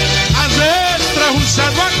do nich. A ze strachu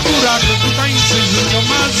siadła kura, to tańczy z nią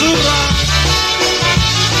Mazura.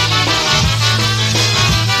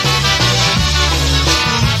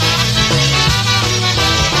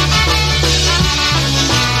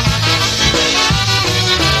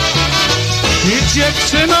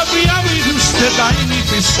 Dziewczyno białej chustce, daj mi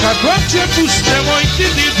pyska, kładźcie puste,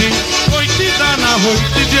 oj ty dana, oj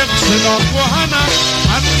ty dziewczyno kochana,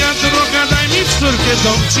 matka droga, daj mi w córkę,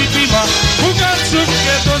 dom ci piwa, puka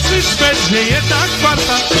córkę, dosyć będzie jednak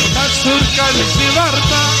warta, ta córka nic nie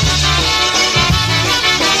warta.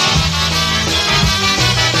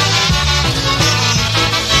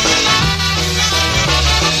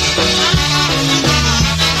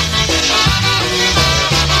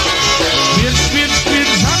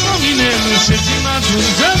 Siedzi Mazur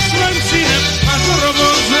ze swym synem, Mazurowo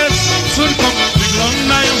ze swą córką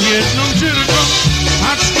wyglądają jedną dziurką.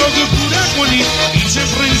 Patrz kogo góra kłoni i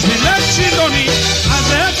cyfryncy leci do nich, a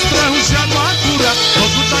ze strachu siadła kura, to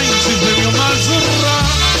tutaj cyfrymią Mazura.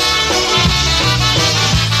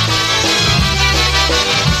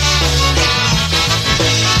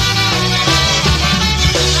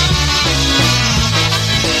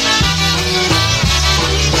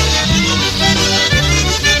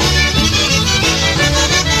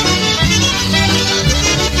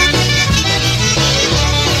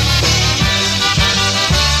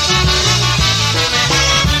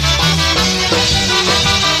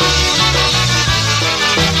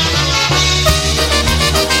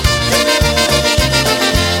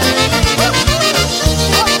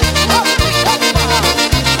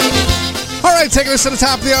 Taking us to the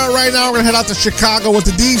top of the hour right now. We're going to head out to Chicago with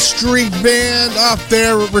the D Street Band up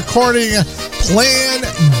there recording Plan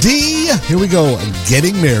D. Here we go,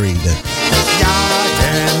 Getting Married.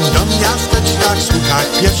 Jadę do miasteczka słuchać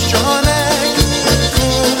pieszczonek.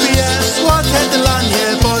 Kupię złote dla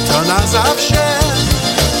nie, bo to na zawsze.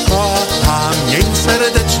 Kocham jej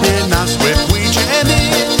serdecznie, na złe pójdziemy.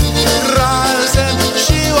 Razem,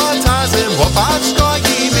 siłą, tazem, łopacko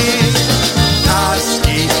i my.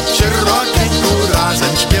 Taski szerokie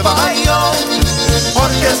razem śpiewają,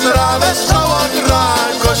 orkiestra wesoło gra,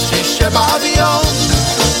 gości się bawią.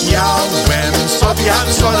 Miałem sobie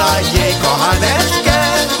wczoraj jej kochaneczkę,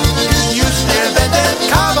 już nie będę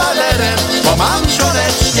kawalerem, bo mam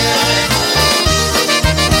żoneczkę.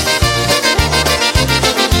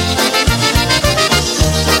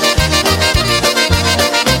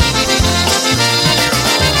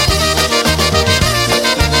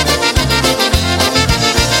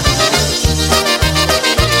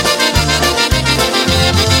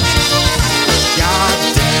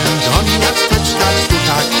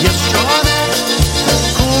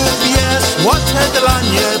 Dla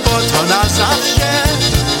nie, bo to na zawsze.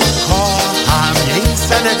 Kocham jej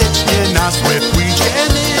serdecznie, na złe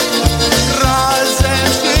pójdziemy. Razem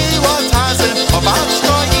z łotazem, popatrz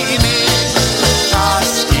stoimy.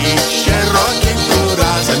 Taski szerokie tu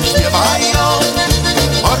razem śpiewają.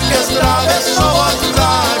 Orkiestra wesoło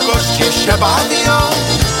gra, gości się bawią.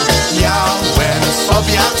 Miałem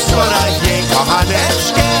sobie wczoraj jej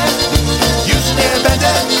kochaneczkę. Już nie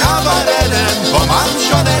będę kawalerem, bo mam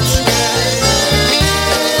żoneczkę.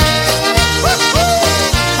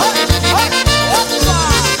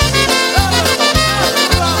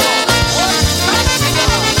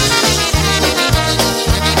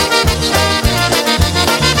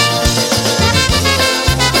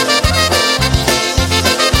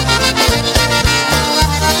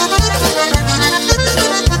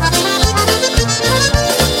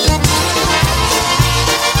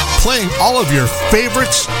 Playing all of your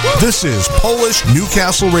favorites. This is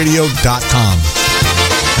PolishNewcastleRadio.com.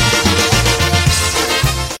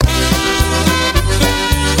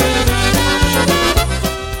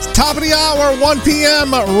 Top of the hour, 1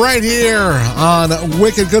 p.m. right here on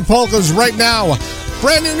Wicked Good Polkas right now.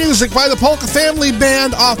 Brand new music by the Polka Family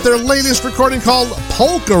Band off their latest recording called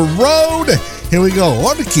Polka Road. Here we go.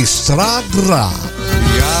 Orkiestra gra.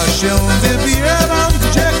 Ja się wybieram,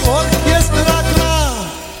 gdzie orkiestra gra.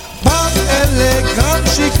 Pan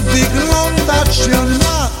elegancik wyglądać się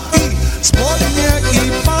ma. I spodnie,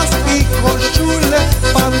 i pas, i koszule,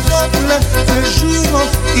 pantofle, wyżuno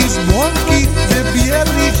i złąki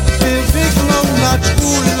wybiernik, by wyglądać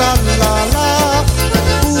ula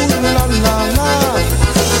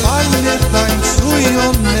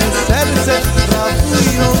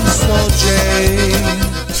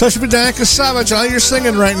Especially for Danica Savage, how you're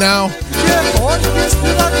singing right now.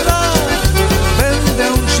 Będę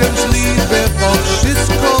szczęśliwy, bo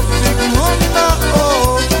wszystko wygląda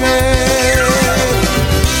okej.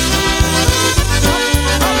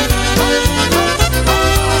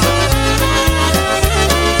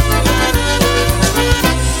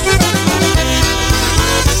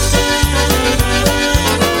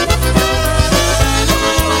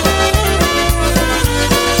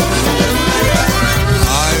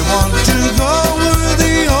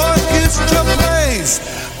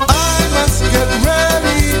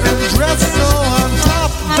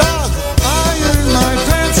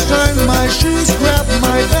 Shoes, grab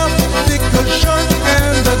my belt, pick a shirt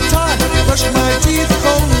and a tie, brush my teeth,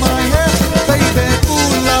 comb my hair, baby,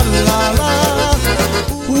 ooh la la la,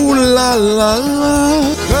 ooh la la la.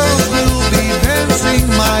 Girls will be dancing,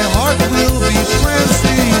 my heart will be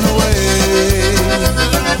prancing away.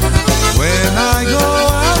 When I go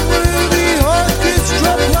out where the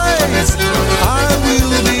orchestra plays, I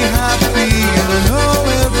will be happy and know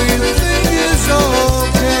everything is okay.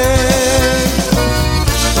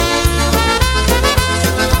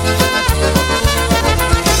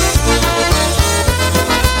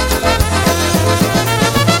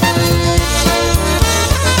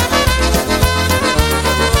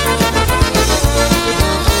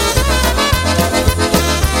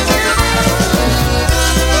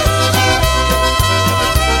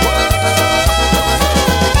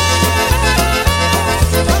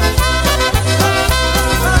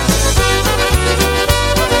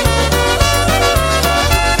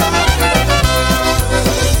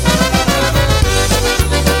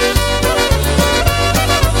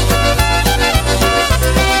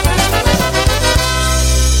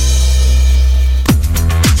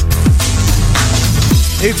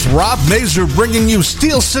 It's Rob Mazer bringing you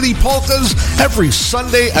Steel City Polkas every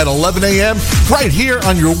Sunday at 11 a.m. right here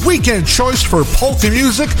on your weekend choice for polka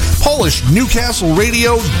music,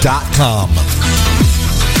 PolishNewcastleRadio.com.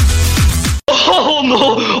 Oh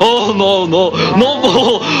no! Oh no! No! No!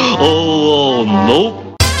 Oh no!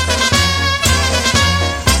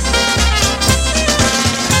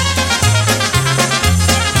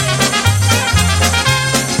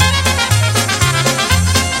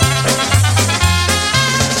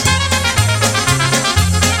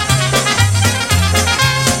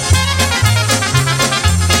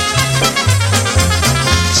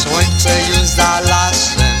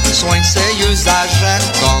 Za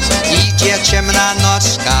rzeką idzie ciemna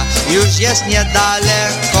nocka, już jest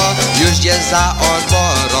niedaleko, już jest za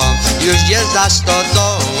oborą, już jest za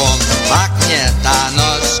stodołą, pachnie ta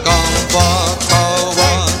nocką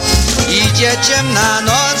wokoło. Idzie ciemna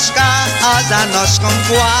nocka, a za nocką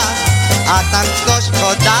mgła, a tam ktoś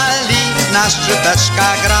podali na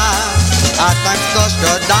skrzypeczkach gra, a tam ktoś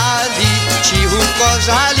podali cichutko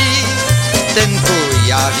żali, tym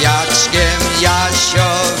kujawiaczkiem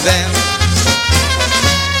jasiowym.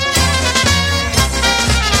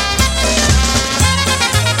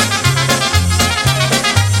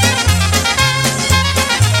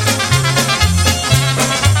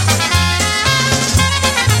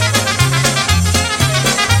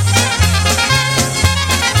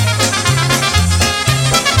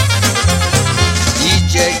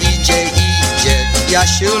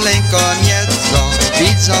 Jasiuleńko niedzą,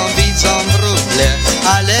 widzą wróble,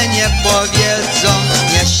 ale nie powiedzą,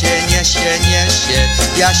 niesie,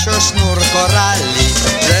 Jasio sznur korali,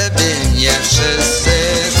 żeby nie wszyscy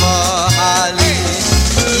kochali.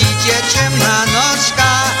 Idzie ciemna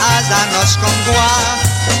nocka, a za nocką mgła,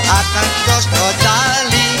 a tam ktoś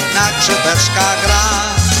podali, na krzypeczkach gra,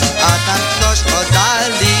 a tam ktoś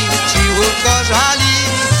podali, cichutko żali,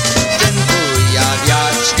 tym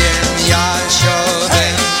kujawiaczkiem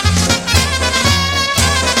jasiowym.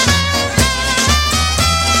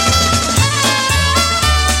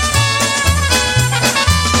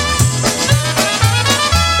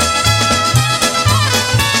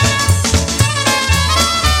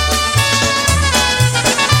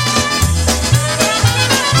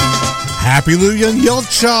 Happy Luya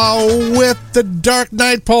Yelcha with the Dark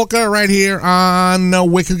Knight Polka right here on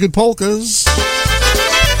Wicked Good Polkas.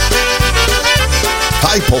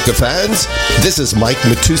 Hi, polka fans. This is Mike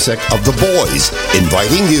Matusek of The Boys,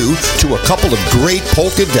 inviting you to a couple of great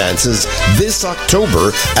polka dances this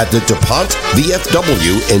October at the DuPont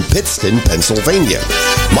VFW in Pittston, Pennsylvania.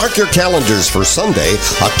 Mark your calendars for Sunday,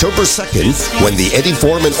 October 2nd, when the Eddie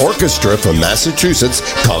Foreman Orchestra from Massachusetts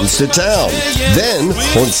comes to town. Then,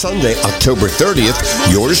 on Sunday, October 30th,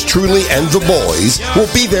 yours truly and The Boys will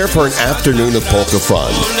be there for an afternoon of polka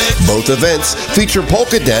fun. Both events feature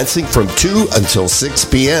polka dancing from 2 until 6 6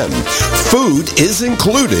 p.m. Food is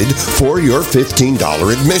included for your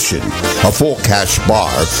 $15 admission. A full cash bar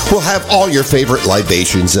will have all your favorite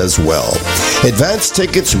libations as well. Advance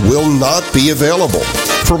tickets will not be available.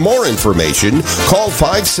 For more information, call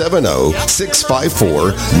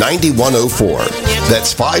 570-654-9104.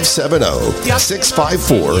 That's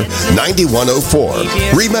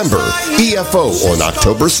 570-654-9104. Remember, EFO on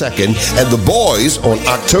October 2nd and the Boys on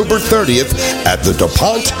October 30th at the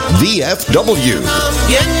DuPont VFW.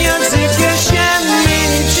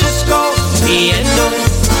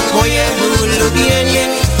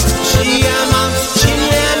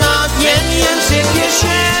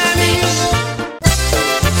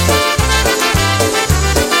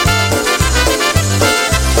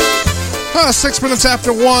 Ah, 6 minutes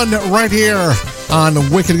after 1 right here on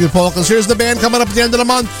Wicked Good Polkas. Here's the band coming up at the end of the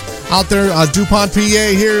month out there, DuPont, PA.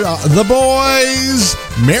 Here, the Boys,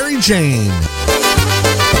 Mary Jane.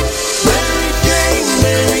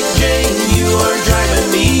 Mary Jane, you are driving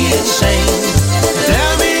me insane.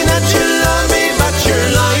 Tell me that you love me, but you're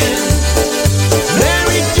lying.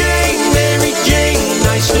 Mary Jane,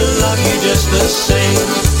 I still love you just the same.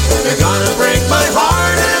 You're gonna break my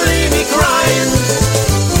heart and leave me crying.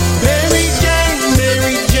 Mary Jane,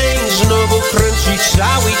 znowu kręcić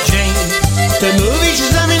cały dzień. Ty mówisz,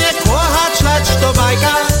 że mnie kochać, lecz to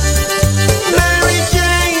bajka. Mary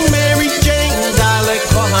Jane, dalej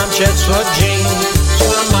kocham cię co dzień.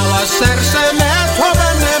 Złamała serce me, to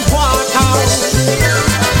będę płakał.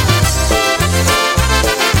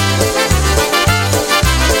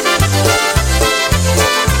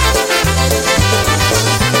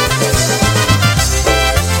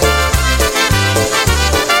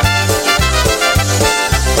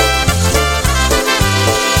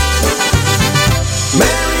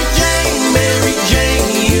 Mary Jane,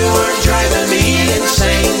 you are driving me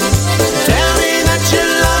insane. Tell me that you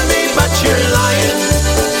love me, but you're lying.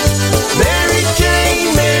 Mary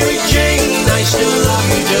Jane, I still love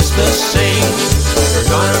you just the same. You're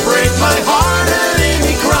gonna break my heart and leave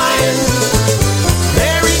me crying.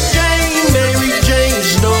 Mary Jane,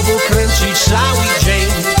 znowu kręcić cały dzień.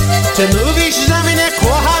 Ty mówisz, że mnie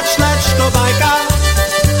kochać, lecz to bajka.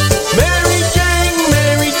 Mary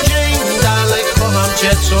Jane, dalej kocham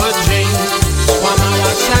cię co dzień.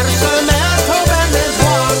 Złamała serce me, to będę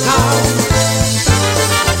płakał.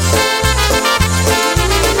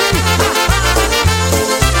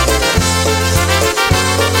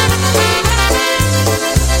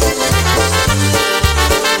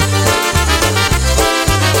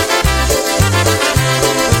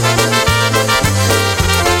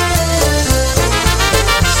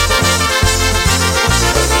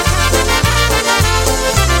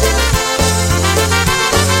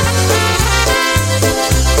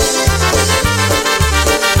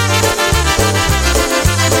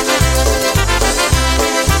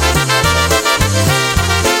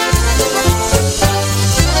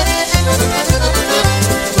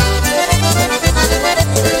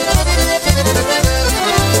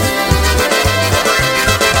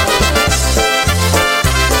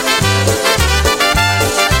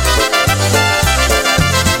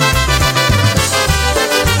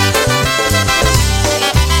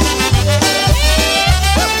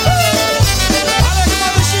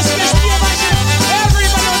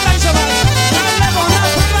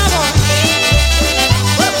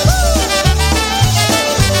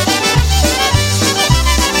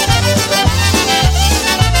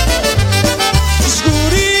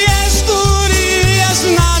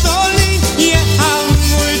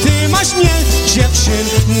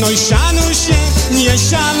 No i szanuj się, nie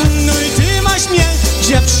szanuj, ty masz mnie,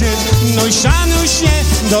 dziewczyn. No i szanuj się,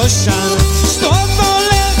 do szan.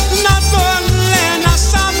 Stodole, na dole, na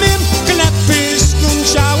samym klepysku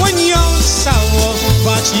chciałem ją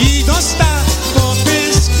całować i dostać po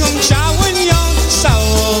pysku. Chciałem ją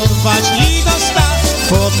całować i dostać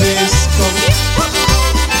po pysku.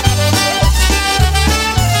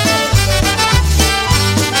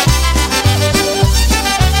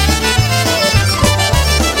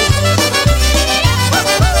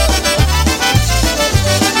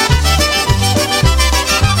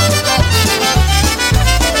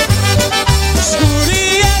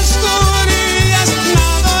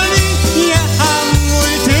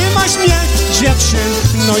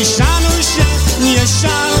 No i szanuj się, nie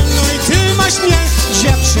szanuj, ty masz mnie,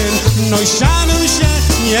 dziewczyn. No i szanuj się,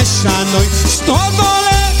 nie szanuj.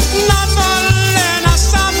 Stodole, na dole, na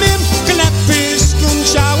samym klepysku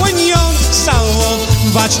chciałem ją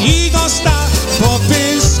całować i dostać po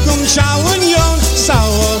pysku. Chciałem ją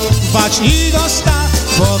całować i dostać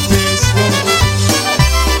po pysku.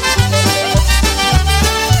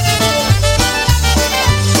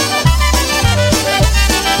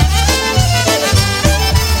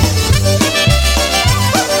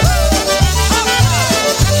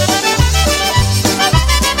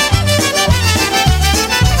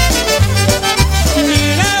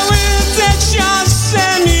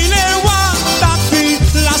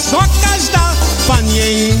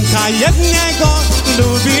 panieńka jednego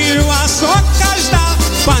lubiła, so każda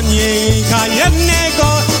panieńka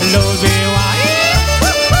jednego lubiła.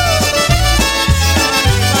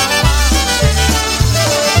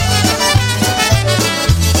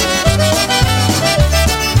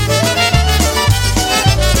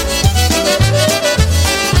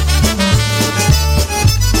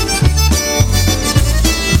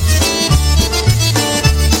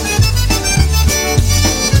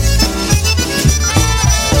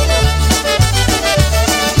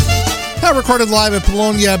 Recorded live at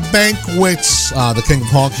Polonia Banquets, the King of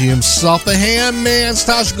Honky himself, the Handman,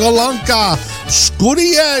 Stash Golonka,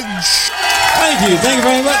 Scooty Edge. Thank you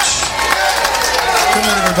very much. Good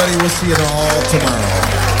night, everybody. We'll see you all tomorrow.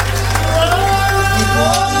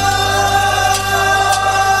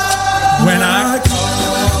 When I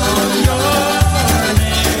call your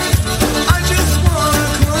name, I just wanna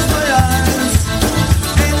close my eyes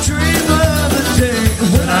and dream of the day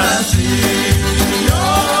when I see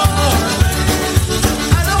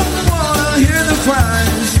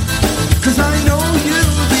cries, 'cause I know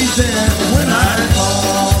you'll be there when I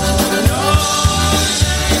call your name.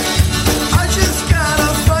 I just gotta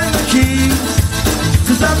find the key,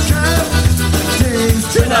 'cause I'm kind of dazed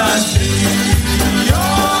till I see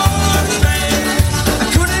your face. I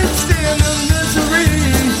couldn't stand the misery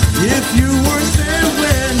if you weren't there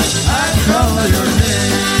when I call your name.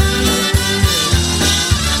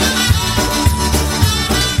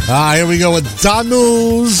 Here we go with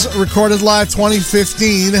Danu's, recorded live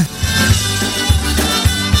 2015.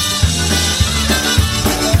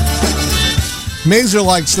 Mazer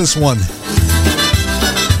likes this one.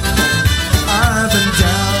 I've been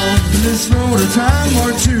down this road a time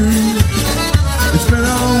or two. It's been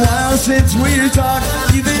a while since we talked,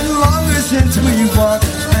 even longer since we walked,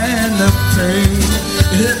 and the pain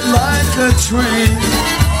hit like a train.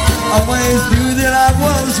 Always knew that I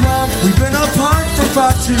was wrong. We've been apart for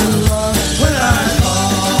far too long. When I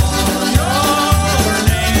call your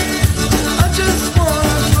name, I just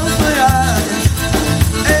wanna close my eyes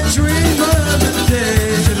and dream of the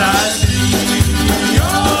day that I see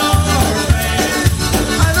your face.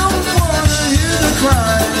 I don't wanna hear the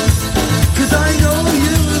cries, 'cause I know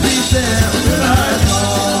you'll be there when I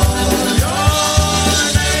call your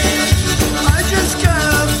name. I just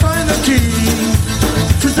gotta find the key,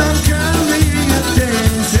 'cause I'm carrying a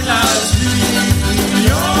days and I see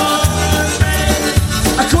your face.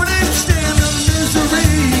 I couldn't stand the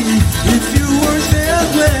misery if you weren't there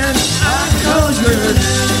when I called your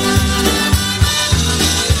name.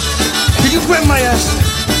 Can you quit my ass?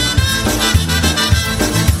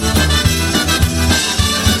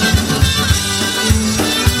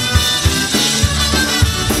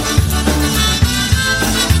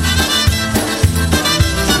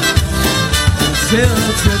 Till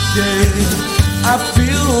today, I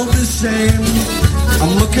feel the same.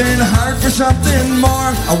 I'm looking hard for something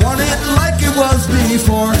more. I want it like it was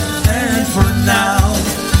before. And for now,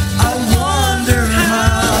 I wonder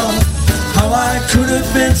how I could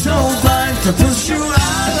have been so blind to push you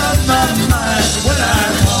out of my mind. When I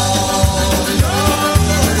call your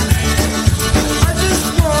name, I just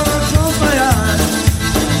wanna close my eyes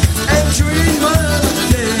and dream of the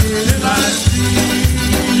day that I see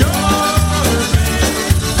your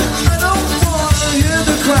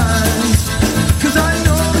cries, 'cause I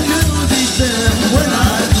know you'll be there when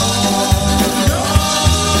I call your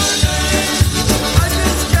name. I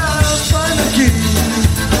just gotta find the key,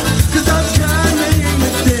 'cause I'm carrying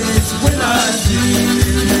the days when I see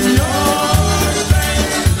your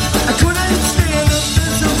face. I couldn't stand the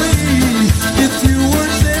misery if you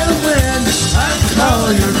weren't there when I call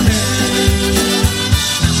your name.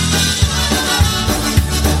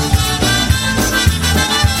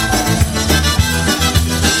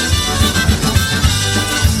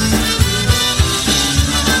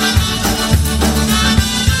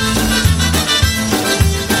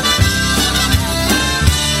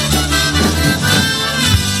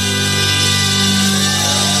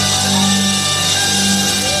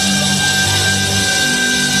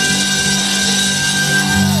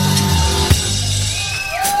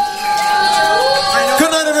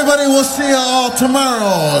 We'll see you all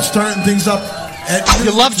tomorrow, starting things up at... If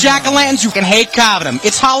you love jack-o'-lanterns, you can hate carving them.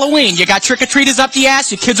 It's Halloween. You got trick-or-treaters up the ass,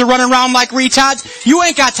 your kids are running around like retards. You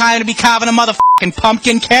ain't got time to be carving a motherfucking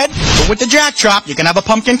pumpkin, kid. But with the jack chop, you can have a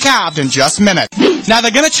pumpkin carved in just minutes. Now,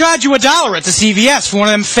 they're gonna charge you $1 at the CVS for one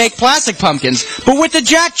of them fake plastic pumpkins. But with the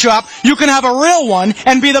jack chop, you can have a real one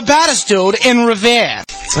and be the baddest dude in Revere.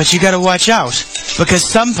 But you gotta watch out, because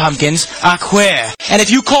some pumpkins are queer. And if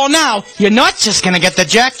you call now, you're not just gonna get the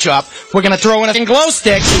jack chop. We're gonna throw in a glow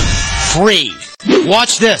sticks free.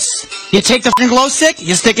 Watch this. You take the f***ing glow stick,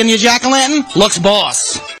 you stick in your jack-o'-lantern, looks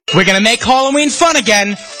boss. We're gonna make Halloween fun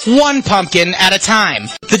again, one pumpkin at a time.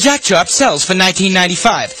 The Jack Drop sells for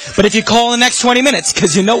 $19.95, but if you call in the next 20 minutes,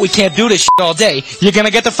 because you know we can't do this shit all day, you're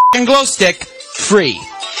gonna get the f***ing glow stick free.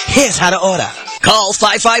 Here's how to order. Call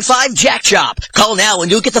 555-JACK-CHOP. Call now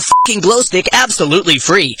and you'll get the f***ing glow stick absolutely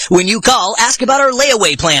free. When you call, ask about our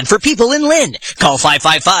layaway plan for people in Lynn. Call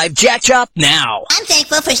 555-JACK-CHOP now. I'm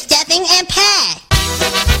thankful for stuffing and pie.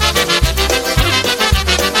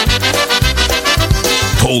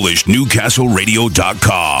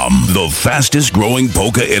 PolishNewcastleRadio.com, the fastest growing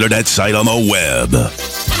polka internet site on the web.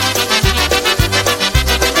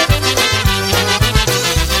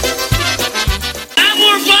 And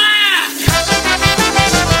we're back!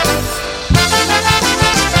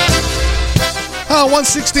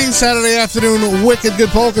 1:16 Saturday afternoon, wicked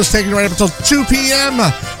good polkas taking right up until 2 p.m.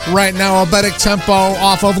 Right now, a Betic tempo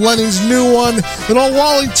off of Lenny's new one, an old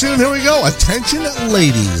Wally tune. Here we go. Attention,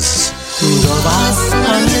 ladies. Do was,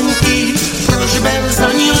 panienki, prośbę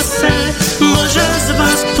zaniosę, może z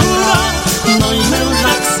was która, no i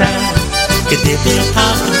męża chce. Gdyby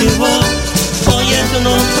tak było, to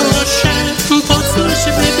jedno proszę, po cóż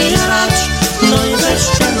wybierać, no i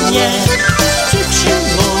weźcie mnie.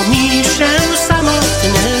 Dziewczyno mi się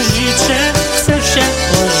samotnie życzę, chcę się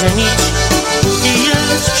ożenić. I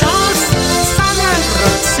jest czas, same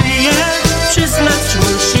racje, przyznać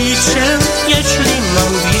musicie, jeśli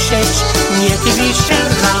mam wisieć, niech wisie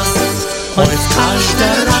raz. Choć każde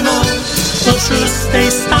rano o 6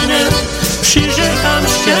 stanę, przyrzekam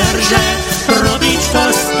się, że robić to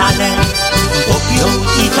stale. Popią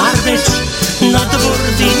i garbycz na dwór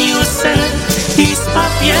wyniosę i z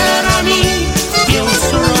papierami więc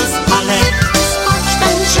rozpalę. Spać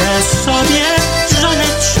będzie sobie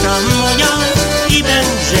żoneczka moja i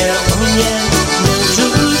będzie o mnie mężu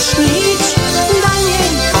śnić. Daj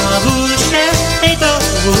jej kawusie i do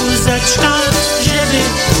wózeczka, żeby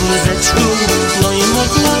w wózeczku no i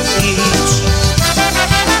mogło pić.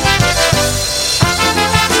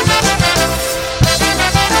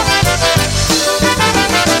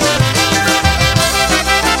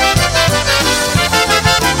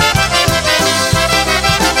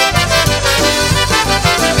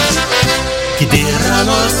 Gdy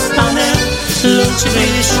rano stanę, lunch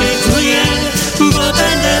wyszykuję, bo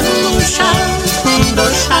będę musiał do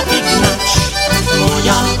szafy gnać.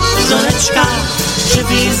 Moja żoneczka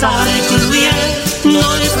drzwi zaregluje,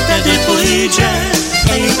 no i wtedy pójdzie i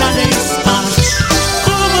dalej spać.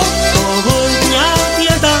 Koło południa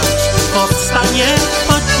bieda powstanie,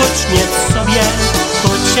 odpocznie sobie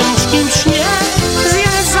po ciężkim śnie.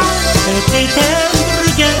 Zje za apetytem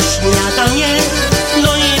drugie śniadanie,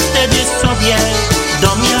 no i wtedy sobie do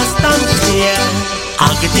miasta mknie. A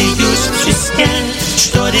gdy już wszystkie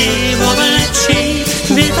cztery obleci,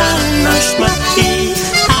 wyda na szmatki,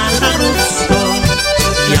 a na rusko,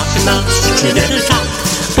 jak na skrzydełkach,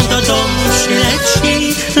 do domu przyleci,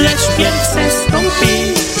 lecz pierw zestąpi,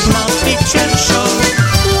 ma być ciężko.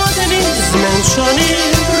 Młody, zmęczony,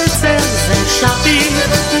 wrócę ze szafy,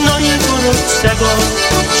 no i wrócę go,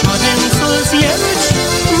 chciałbym co zjeść.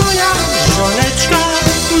 Moja żoneczka,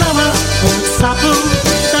 mama sapu,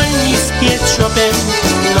 daj mi z pieczopem,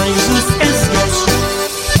 no i wózkę zjeść.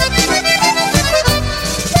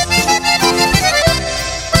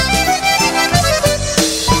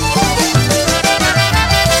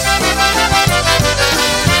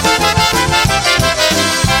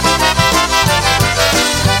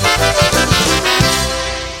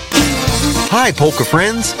 Hi, polka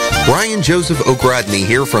friends. Brian Joseph Ogrodny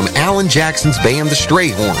here from Alan Jackson's band, the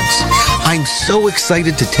Strayhorns. I'm so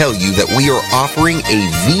excited to tell you that we are offering a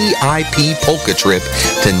VIP polka trip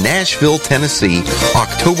to Nashville, Tennessee,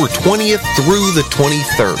 October 20th through the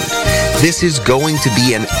 23rd. This is going to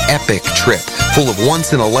be an epic trip, full of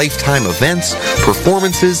once-in-a-lifetime events,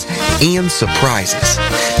 performances, and surprises.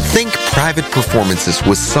 Think private performances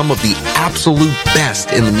with some of the absolute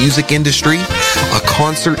best in the music industry, a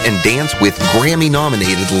concert and dance with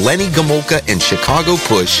Grammy-nominated Lenny Gomulka and Chicago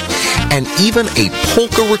Push, and even a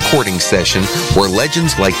polka recording session where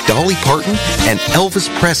legends like Dolly Parton and Elvis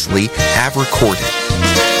Presley have recorded.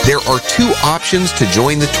 There are two options to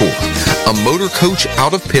join the tour: a motor coach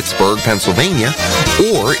out of Pittsburgh, Pennsylvania,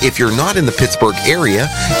 or if you're not in the Pittsburgh area,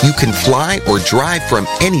 you can fly or drive from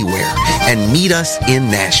anywhere and meet us in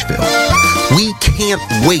Nashville. We can't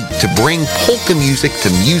wait to bring polka music to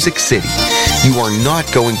Music City. You are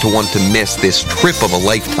not going to want to miss this trip of a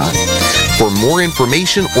lifetime. For more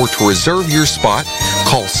information or to reserve your spot,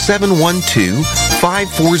 call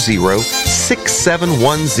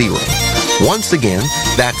 712-540-6710. Once again,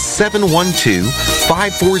 that's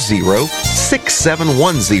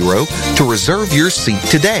 712-540-6710 to reserve your seat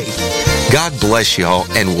today. God bless y'all,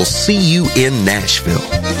 and we'll see you in Nashville.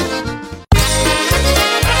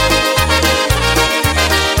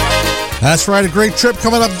 That's right, a great trip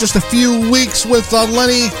coming up in just a few weeks with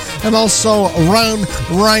Lenny and also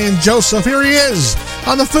Ryan Joseph. Here he is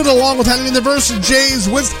on the fiddle along with Henry and the Versajays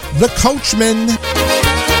with The Coachman.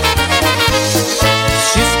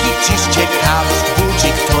 Wszystkich dziś ciekawość budzi,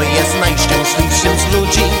 kto jest najszczęśliwszym z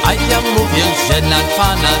ludzi. A ja mówię, że nad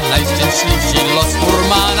pana najszczęśliwszy los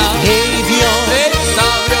furmana. Hej wio, hej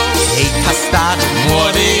tawio, hej ta stary,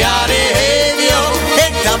 młody jary, hej wio,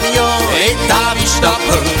 hej ta wio, hej ta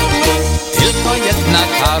wisztapr. Tylko jedna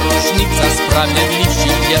ta różnica,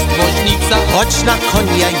 sprawiedliwsi jest woźnica. Choć na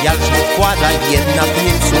konia jarzmo wkłada, jedna w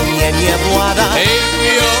nim sumienie włada. Hej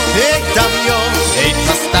wio, hej ta wio, hej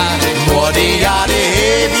ta stary, młody jary,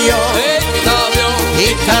 hej wio, hej tawio,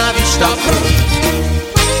 hej ta wisztapr.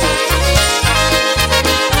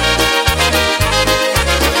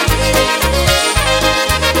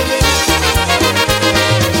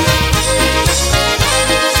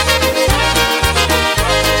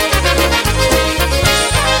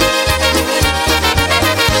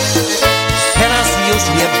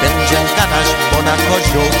 Bo na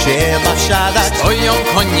kozioł trzeba wsiadać. Stoją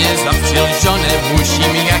konie zaprzężone,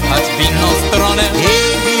 musimy jechać w inną stronę.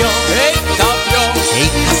 Hej wio, hej tawio, hej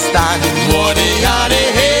ta stary, młody jary,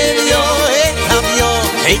 hej wio, hej ta wio,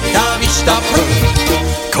 hej ta wisztapr.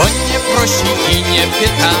 Koń nie prosi i nie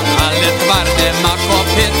pyta, ale twarde ma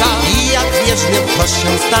kopyta. I jak wierznym to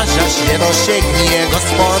się zdarza, się dosięgnie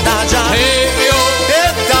gospodarza. Hej wio,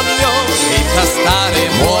 hej ta wio, hej ta stary,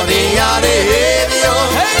 młody jary, hej wio,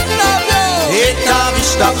 hej ta wio, hej ta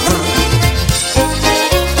wisztapr.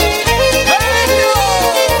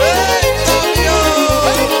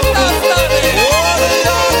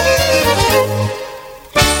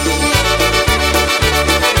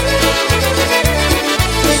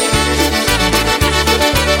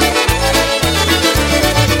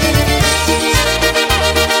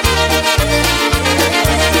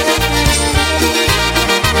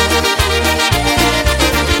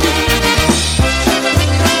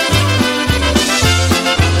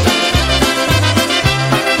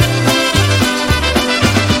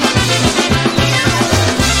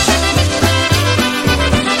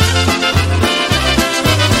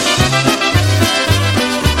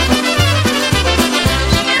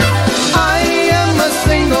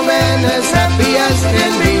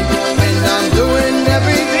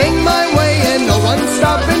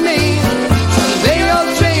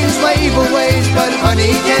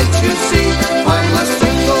 Honey, can't you see? I'm a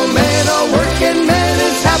single man, a working man,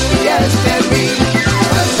 as happy as can be.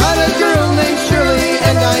 I've got a girl named Shirley,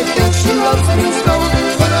 and I think she loves me so.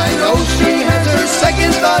 But I know she has her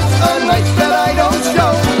second thoughts on nights that I don't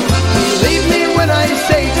show. Believe me when I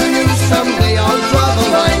say to you, someday I'll draw the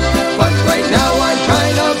line. But right now I'm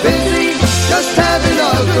kinda busy, just having a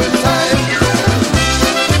good time.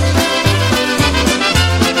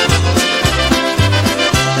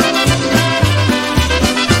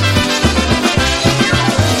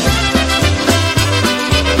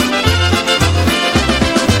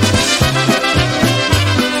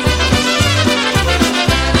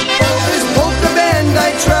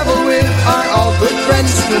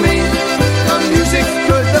 To me, the music's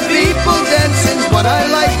good, the people dancing's what I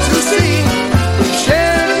like to see. We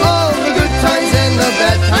share all the good times and the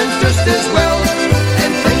bad times just as well.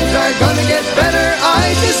 And things are gonna get better,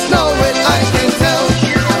 I just know it, I can tell.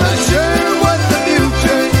 I'm not sure what the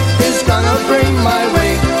future is gonna bring my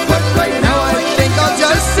way, but right now I think I'll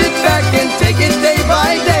just sit back and take it day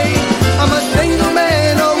by day. I'm a single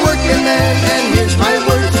man, a working man, and here's my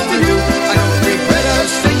words to you. I don't regret a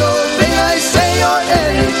single thing I say or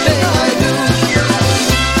anything I do.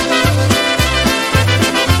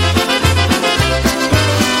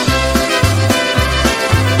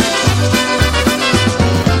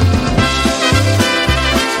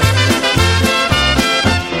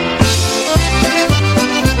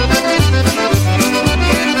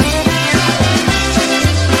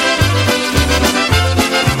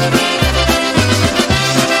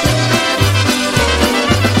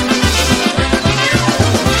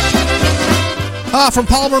 From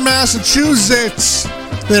Palmer, Massachusetts.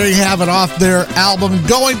 There you have it off their album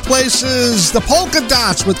Going Places, the Polka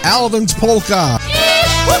Dots with Alvin's Polka.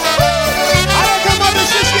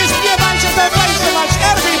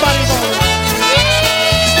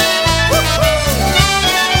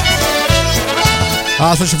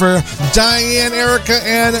 Especially for Diane, Erica,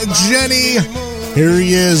 and Jenny. Here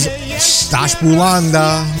he is, Staś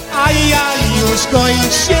Bulanda. A ja już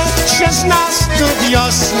kończę 16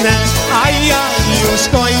 wiosnę, a ja już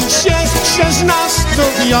kończę 16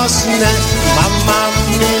 wiosnę. Mama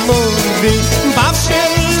mi mówi, baw się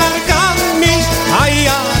larkami, a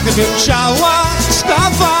jakbym chciała z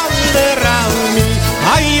kawalerami,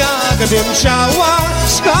 a jakbym chciała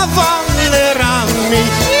z kawalerami.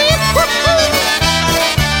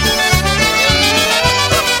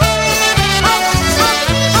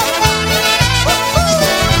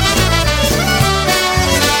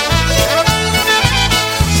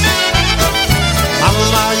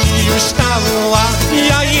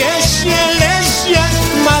 Ja jeszcze leżę,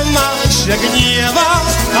 mama się gniewa,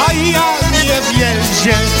 a ja nie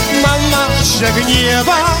wierzę. Mama się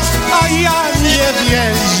gniewa, a ja nie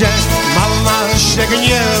wierzę. Mama się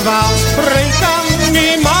gniewa,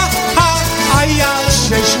 rękami macha, a ja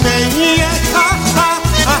się śmieję, ha, ha,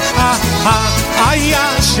 ha, ha, ha. A ja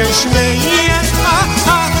się śmieję, ha,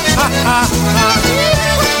 ha, ha, ha, ha.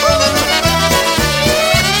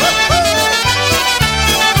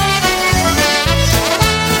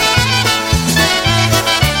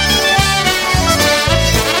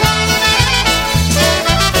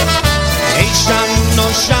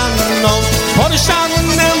 Siano, pod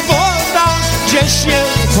sianem woda, gdzie się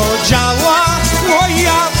podziała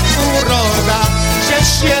moja uroda, gdzie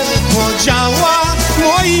się podziała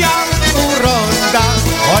moja uroda.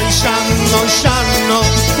 Oj, siano, siano,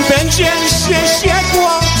 będzie się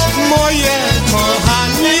siekło, moje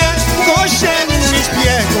kochanie, bo się mi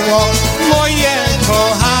spiekło, moje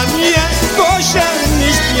kochanie, bo się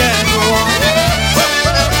mi spiekło.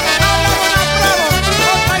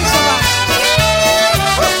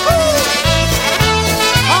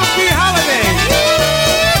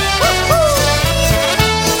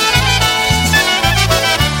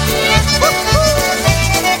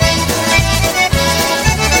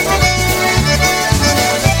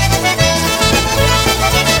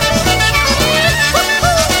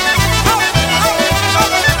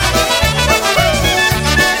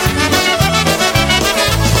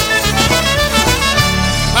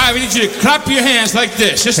 Clap your hands like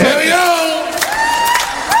this. Just Here we go.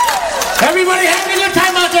 Everybody having a good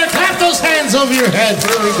time out there. Clap those hands over your head.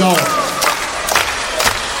 Here we go.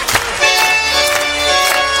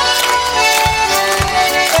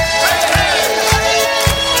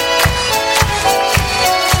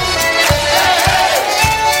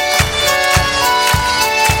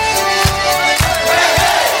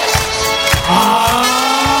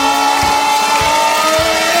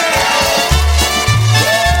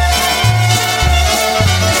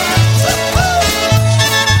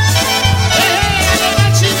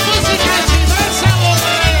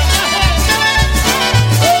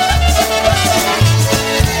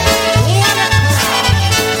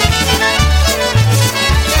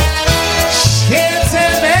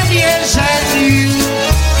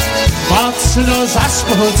 Mocno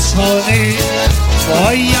zasmucony,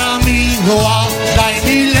 moja miła,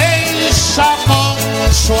 najmilejsza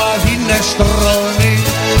poszła w inne strony.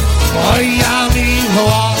 Moja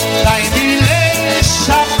miła,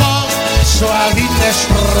 najmilejsza poszła w inne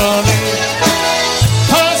strony.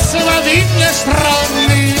 Poszła w inne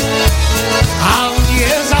strony, a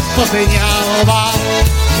mnie zapomniała.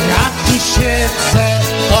 Ja tu siedzę,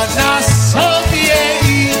 ona sobie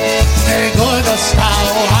innego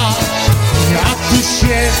dostała. Ja tu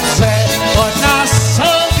siedzę, ona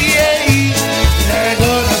sobie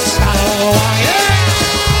innego dostała.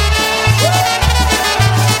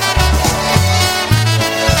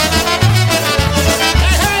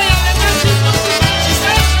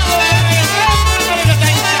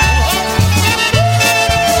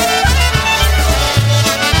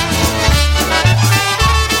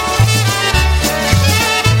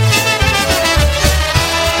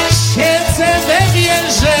 Siedzę we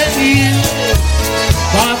więzieniu,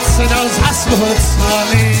 mocno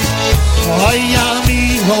zasmucony, moja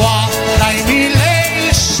miła,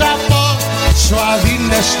 najmilejsza poszła w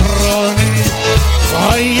inne strony.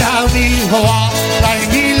 Moja miła,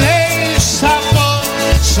 najmilejsza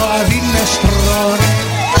poszła w inne strony.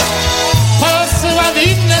 Poszła w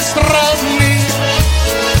inne strony,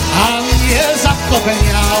 a mnie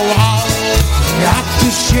zapomniała. Ja tu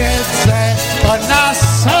siedzę, ona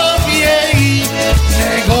sobie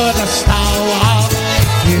innego dostała.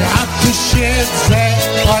 Ja tu siedzę,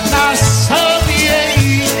 ona sobie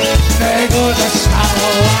innego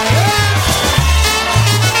dostała.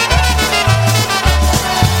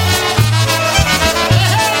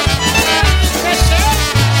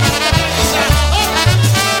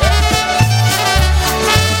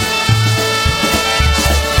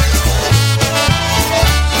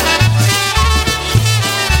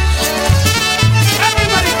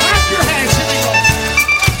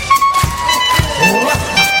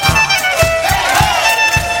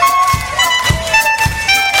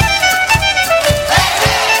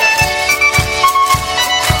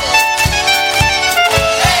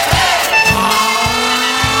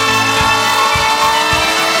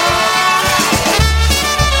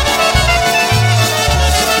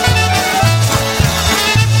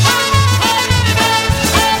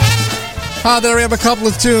 There we have a couple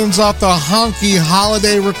of tunes off the Honky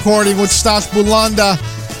Holiday recording with Stas Bulanda.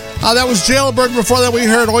 That was Jailbird. Before that, we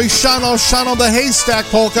heard Oi Shano Shano the Haystack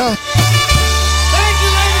Polka. Thank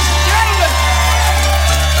you, ladies and gentlemen.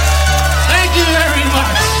 Thank you very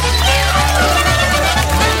much.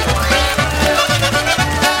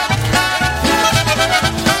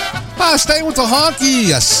 Staying with the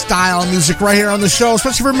honky style music right here on the show,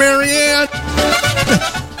 especially for Marianne.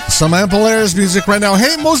 Some Ampolaris music right now.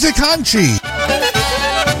 Hey, muzykanci!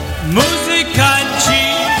 Muzykanci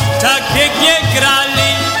tak pięknie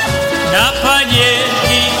grali, na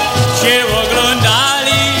panienki się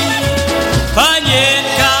oglądali.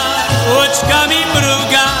 Panienka oczkami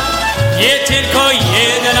mruga, nie tylko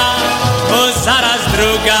jedna, bo zaraz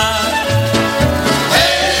druga.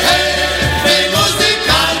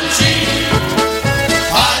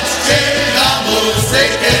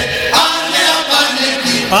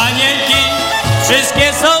 Panienki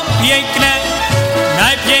wszystkie są piękne,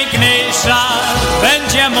 najpiękniejsza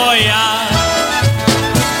będzie moja.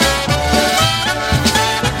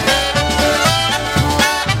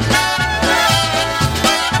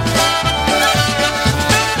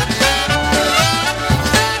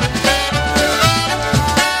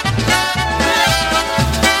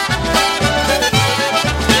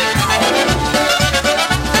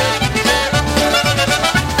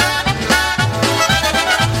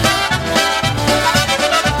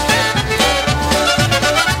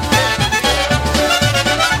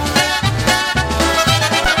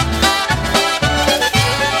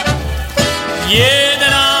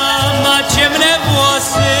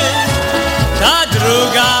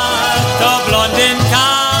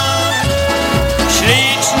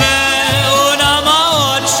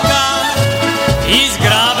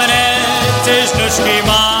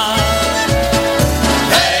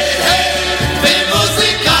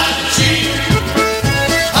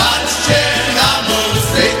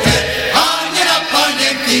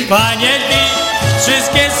 Panienki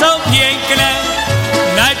wszystkie są piękne,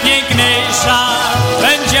 najpiękniejsza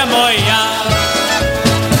będzie moja.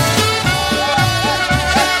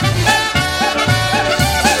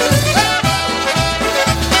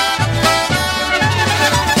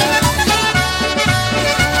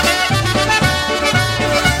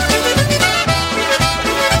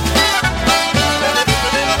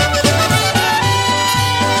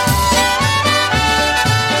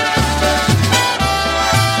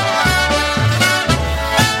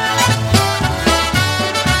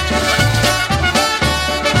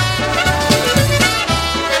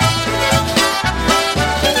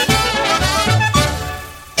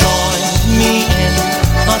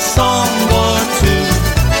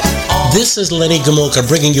 This is Lenny Gomulka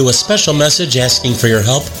bringing you a special message asking for your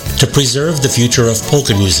help to preserve the future of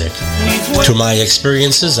polka music. Through my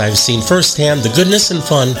experiences, I've seen firsthand the goodness and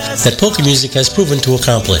fun that polka music has proven to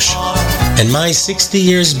accomplish. In my 60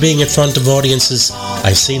 years being in front of audiences,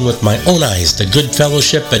 I've seen with my own eyes the good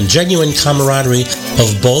fellowship and genuine camaraderie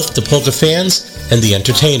of both the polka fans and the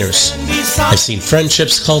entertainers. I've seen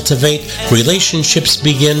friendships cultivate, relationships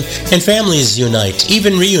begin, and families unite,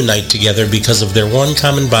 even reunite together because of their one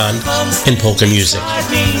common bond in polka music.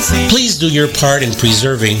 Please do your part in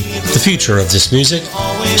preserving the future of this music.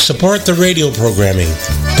 Support the radio programming,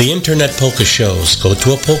 the internet polka shows, go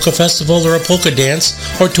to a polka festival or a polka dance,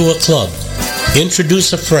 or to a club.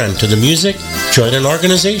 Introduce a friend to the music, join an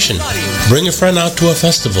organization, bring a friend out to a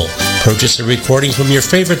festival, purchase a recording from your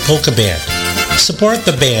favorite polka band. Support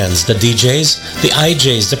the bands, the DJs, the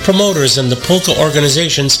IJs, the promoters, and the polka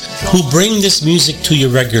organizations who bring this music to you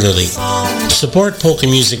regularly. Support polka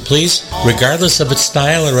music, please, regardless of its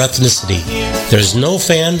style or ethnicity. There's no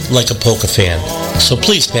fan like a polka fan, so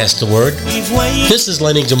please pass the word. This is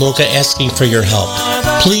Lenny Gomulka asking for your help.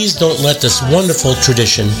 Please don't let this wonderful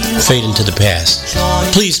tradition fade into the past.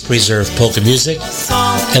 Please preserve polka music,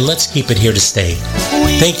 and let's keep it here to stay.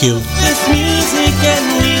 Thank you. This music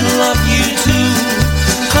and we love you too.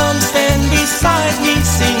 Come stand beside me,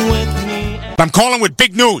 sing with me. I'm calling with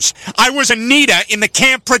big news. I was Anita in the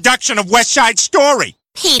camp production of West Side Story.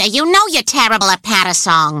 Peter, you know you're terrible at patter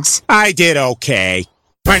songs. I did okay.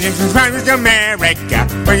 America,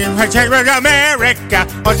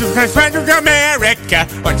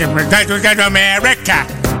 America, America.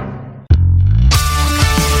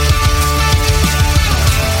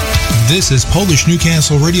 This is Polish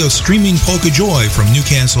Newcastle Radio streaming Polka Joy from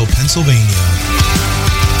Newcastle, Pennsylvania.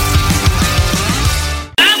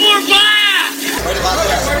 And we're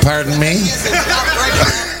back! Pardon me?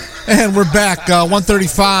 And we're back,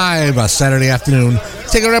 1:35 Saturday afternoon,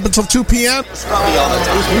 Taking it up until 2 p.m.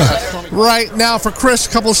 Right now for Chris, a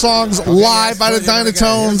couple of songs live by the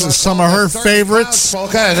Dynatones, some of her favorites.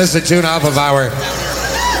 Polka, this is a tune off of our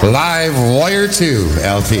Live Wire 2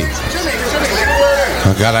 LP.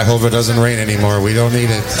 Oh God, I hope it doesn't rain anymore. We don't need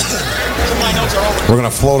it. We're going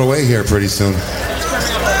to float away here pretty soon.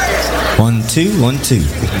 1, 2, 1, 2.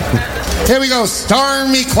 Here we go,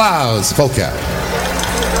 Stormy Clouds, Polka.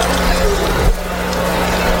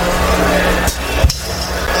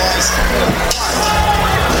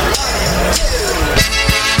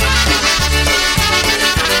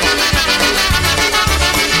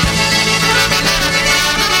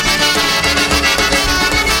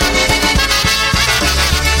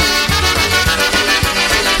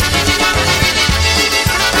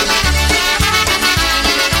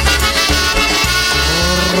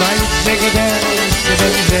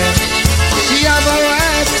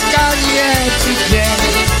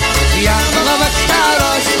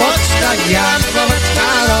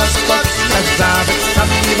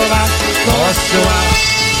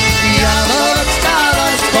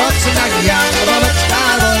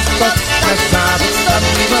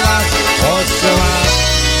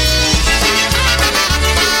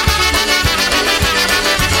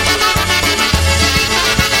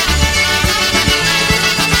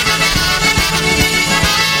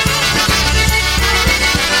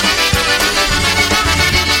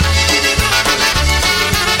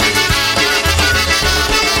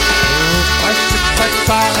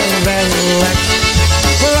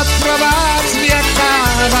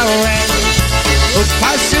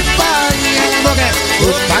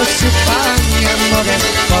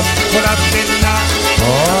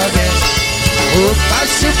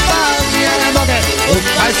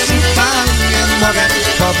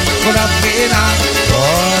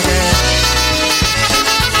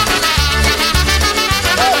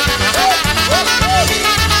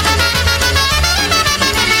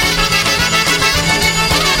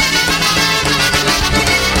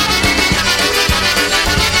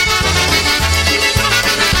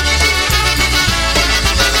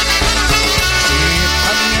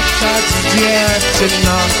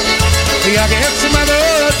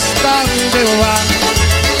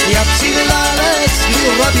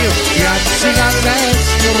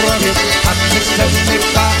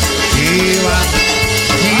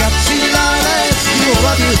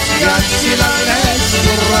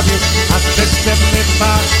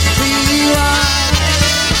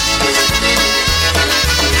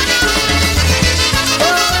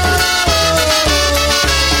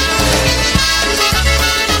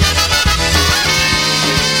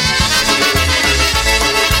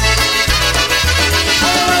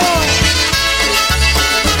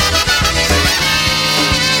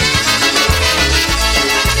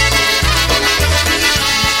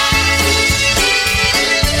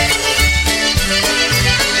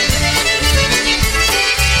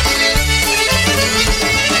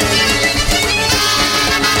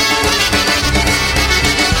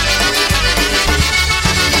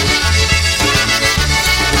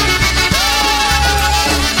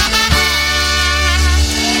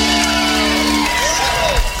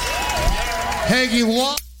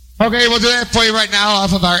 Okay, we'll do that for you right now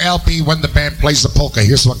off of our LP When the Band Plays the Polka.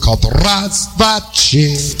 Here's one called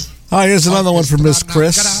Razbachi. All right, here's another one from Miss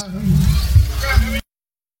Chris. Okay,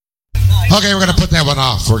 we're going to put that one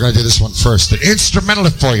off. We're going to do this one first. An instrumental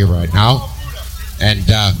for you right now. And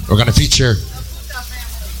we're going to feature...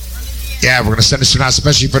 Yeah, we're going to send this one out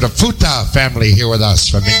especially for the Futa family here with us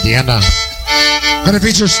from Indiana. We're going to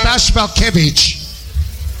feature Stash Balkevich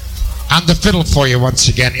on the fiddle for you once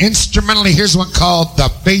again. Instrumentally, here's one called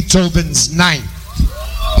the Beethoven's Ninth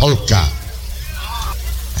Polka.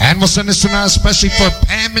 And we'll send this one out especially for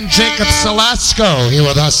Pam and Jacob Salasco here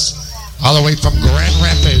with us all the way from Grand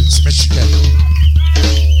Rapids, Michigan.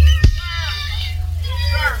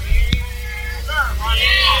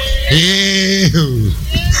 Ew.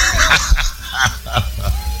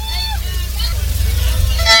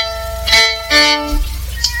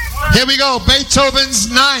 Here we go, Beethoven's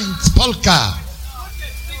Ninth Polka.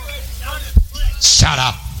 Shut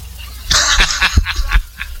up.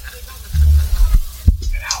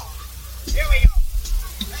 Here we go.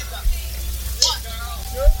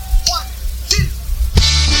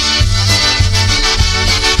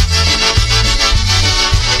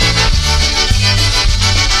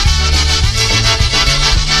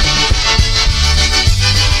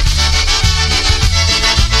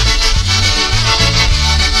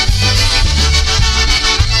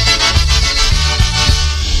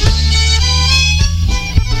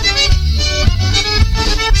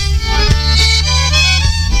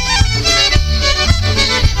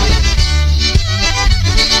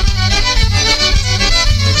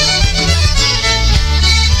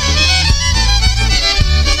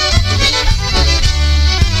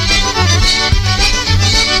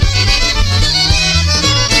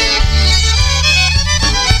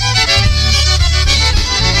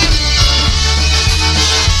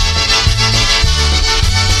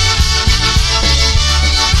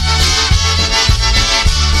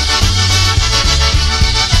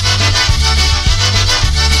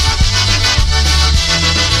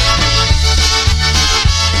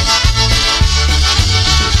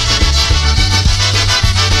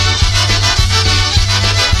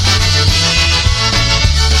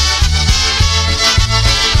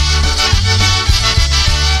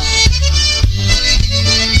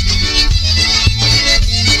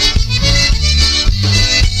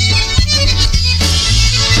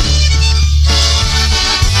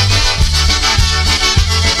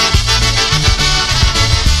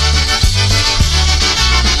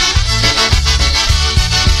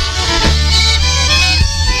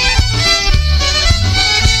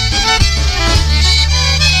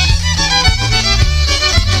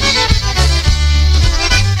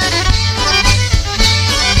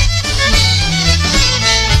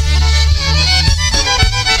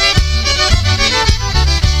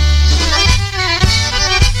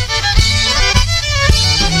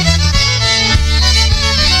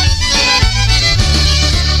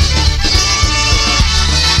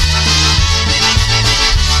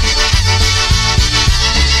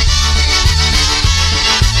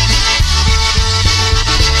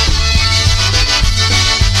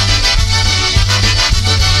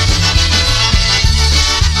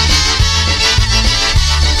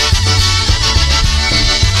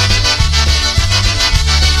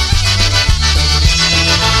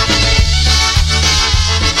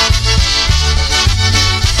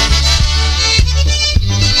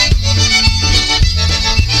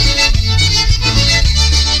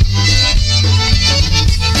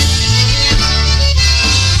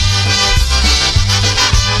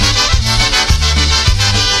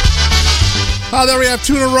 There we have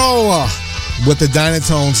two in a row with the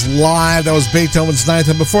Dynatones live. That was Beethoven's Ninth.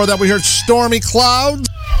 And before that, we heard Stormy Clouds.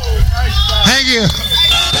 Thank you.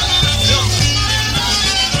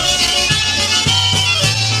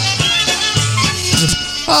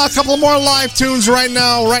 A couple more live tunes right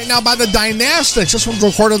now by the Dynastics. This one's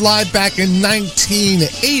recorded live back in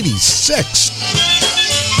 1986.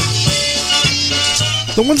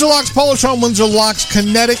 The Windsor Locks Polish Home, Windsor Locks,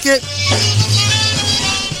 Connecticut.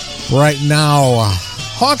 Right now,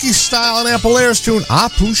 honky style and Ampolairs tune, A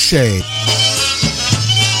Pouche.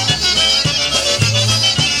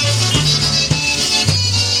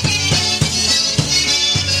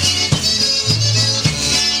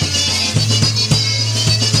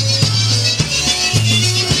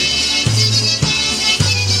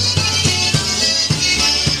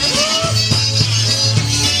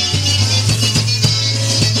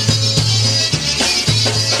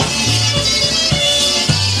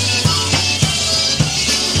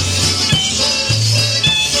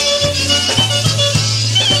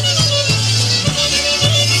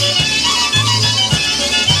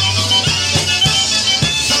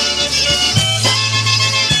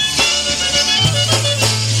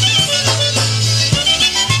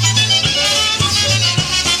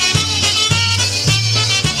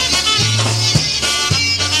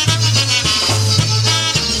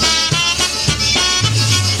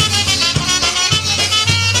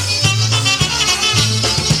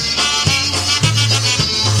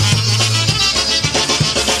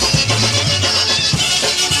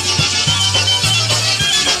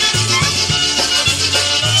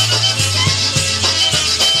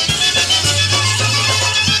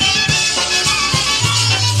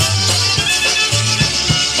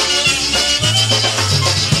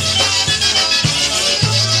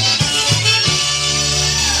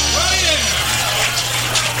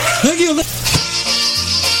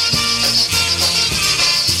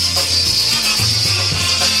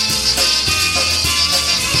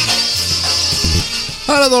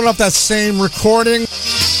 Another one off that same recording.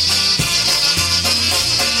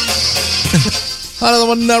 Another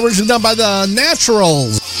one originally done by the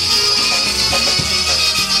Naturals.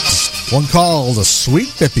 One called a Sweet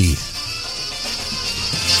Bippy.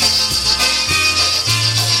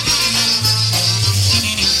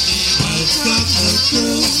 I've got a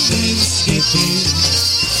girl named Skippy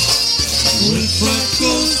with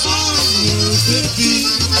freckles on her bippy.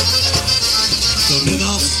 The men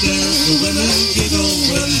upstairs, the women giggle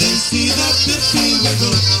when they see that bippy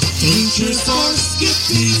wiggle. Pinchers for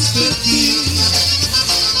Skippy's bippy.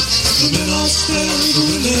 The men upstairs,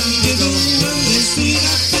 the women giggle when they see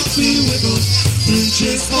that bippy wiggle.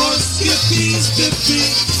 Pinchers for Skippy's bippy.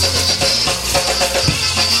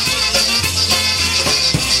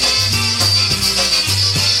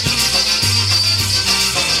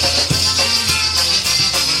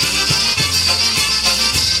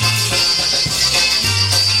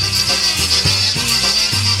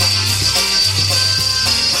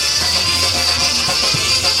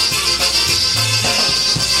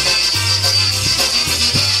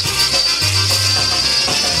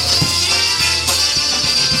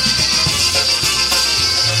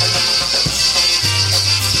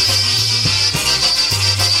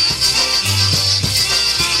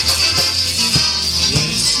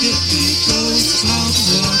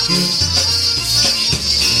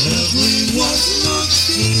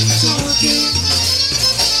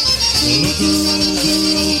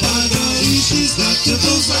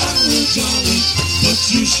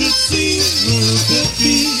 You should see her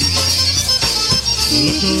bippy.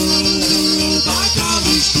 Look her over, by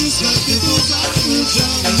golly, she's got dimples on her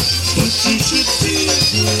jolly. But you should see her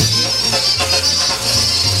bippy.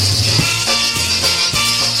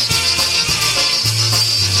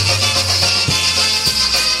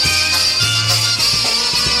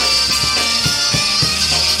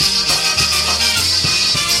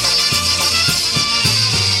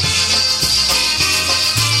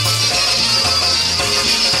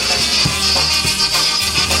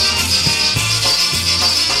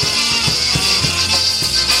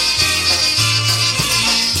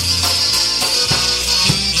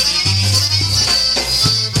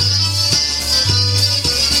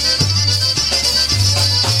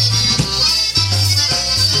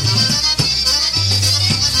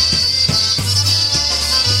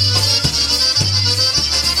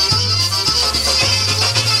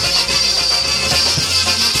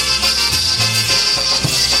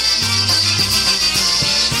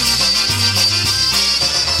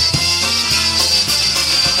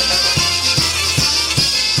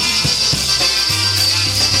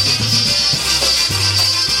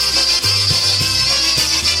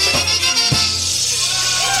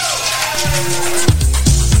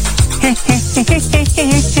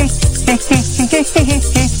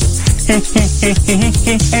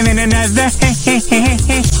 And then another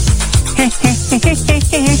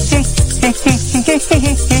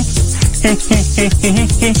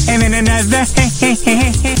and then another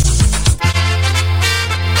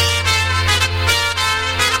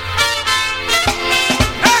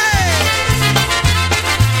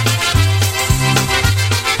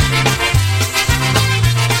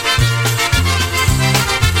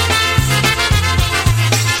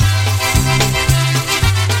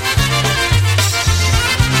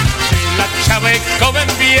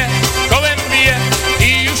gołębie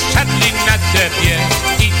i już siadli na drzewie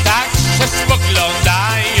i tak się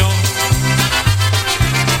spoglądają.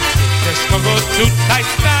 Czy też kogo tutaj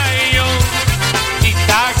znają i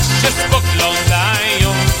tak się spoglądają.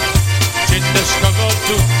 Czy też kogo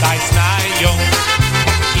tutaj znają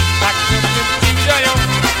i tak się zbliżają,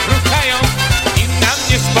 ruchają i na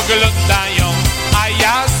mnie spoglądają, a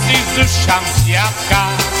ja zjeżdżam z jabłka.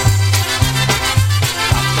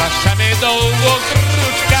 Zapraszamy do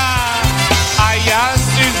ogródka, a ja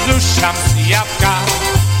zjeżdżam z jabłka.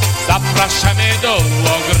 Zapraszamy do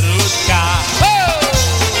ogródka.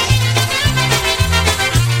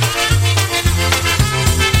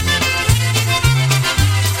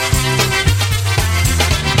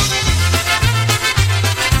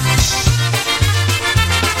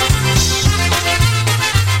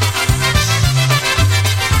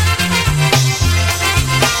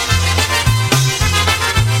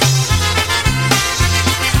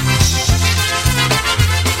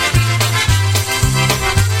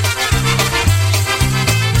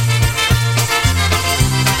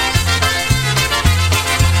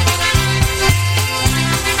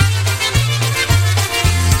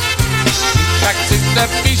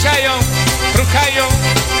 Pisają, ruchają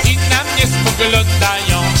i na mnie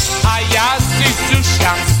spoglądają, a ja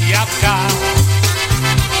zjeżdżam z jabłka.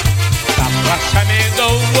 Zapraszamy do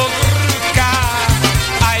ogródka,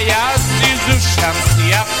 a ja zjeżdżam z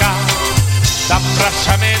jabłka.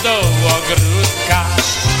 Zapraszamy do ogródka.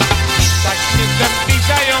 Tak się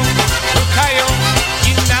pisają, ruchają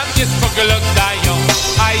i na mnie spoglądają,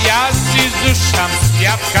 a ja zjeżdżam z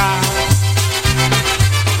jabłka.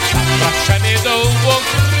 Zapraszamy do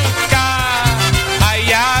ogródka, a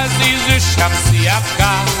ja zjeżdżam z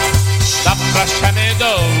jabłka. Zapraszamy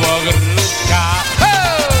do ogródka.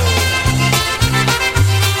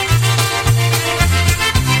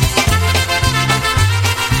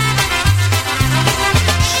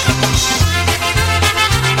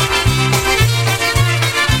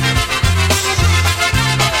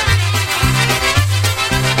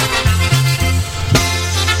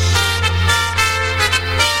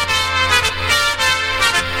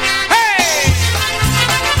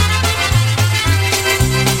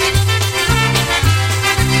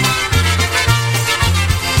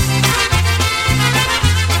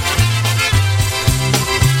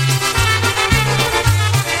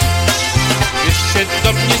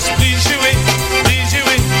 Do mnie zbliżyły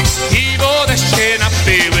i wodę się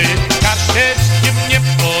napiły, karteczki mnie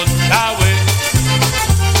podały,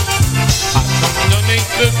 a do mnie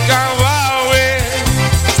wygałały,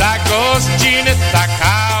 za gościny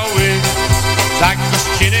takały, za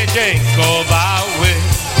gościny dziękowały.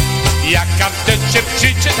 Ja karteczkę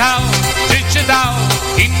przeczytał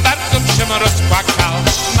i bardzo się rozpłakał.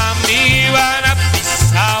 Mamiła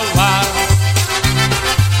napisała,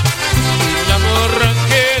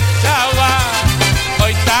 rękę dała,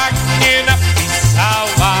 oj tak nie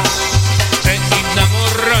napisała, że innemu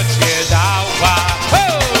rodzie dała.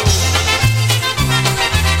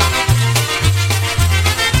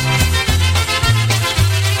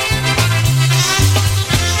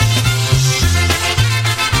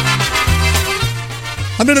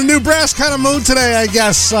 I'm in a new brass kind of mood today, I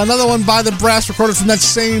guess. Another one by the brass, recorded from that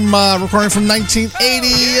same recording from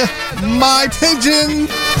 1980. My Pigeon.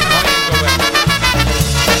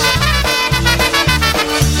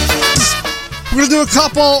 We're going to do a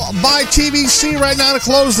couple by TBC right now to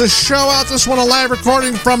close the show out. This one a live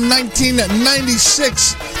recording from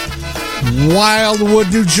 1996.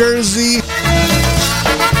 Wildwood, New Jersey.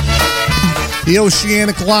 The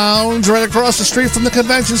Oceanic Lounge right across the street from the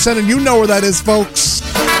convention center. You know where that is, folks.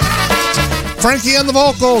 Frankie on the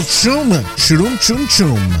vocal. Chum, chum, chum,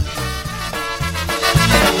 chum.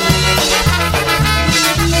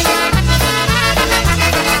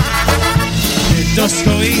 Do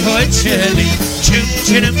swoich ojczyny,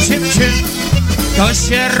 czym, to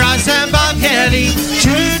się razem bawili,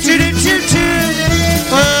 czym,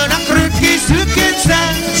 na krótkiej sukience,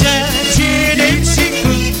 dziewczyniku,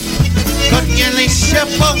 podnieli się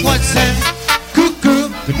po łodce, kuku,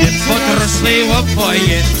 gdy podrośli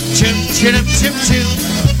oboje, ciu.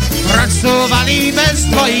 Pracowali bez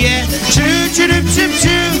dwoje, ciu.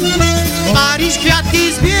 Maryś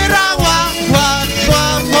kwiatki zbierała,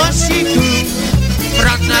 kładła w łosiku.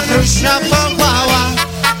 Brat na prusia pochwała,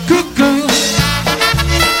 kuku.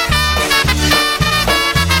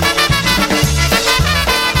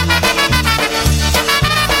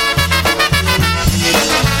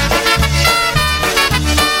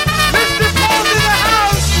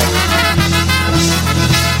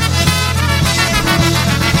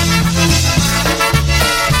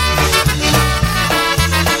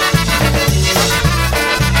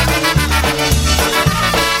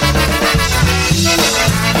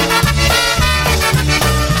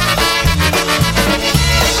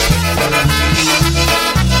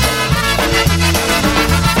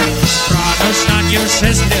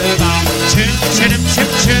 Się zbywa, ciu.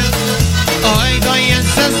 Oj, to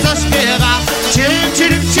jest zaśpiewa, ciu.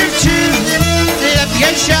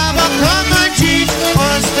 Lepiej się pochodzić,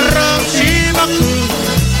 ostro ci wokół.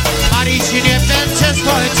 Maryś nie będzie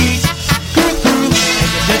schodzić, kuku.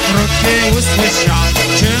 Gdy krótkie usłyszał,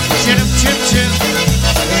 ciu.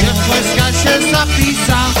 Już wojska się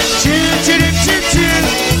zapisał, ciu.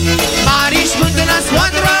 Maryś będzie na złą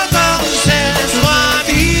drogą, ze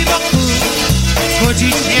złami wokół.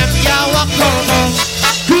 Chodzić nie miała kogo,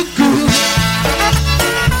 kuku.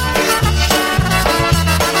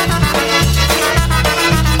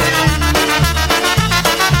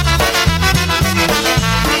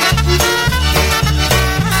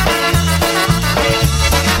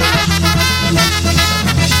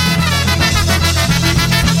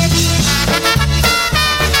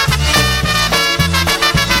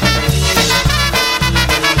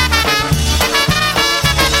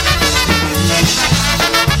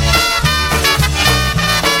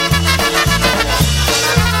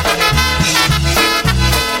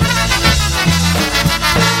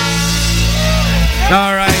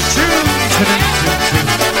 All right,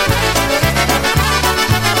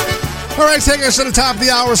 All right, taking us to the top of the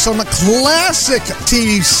hour, some classic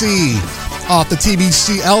TBC off the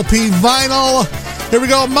TBC LP vinyl. Here we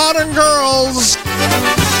go, Modern Girls.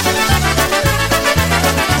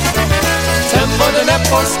 Modne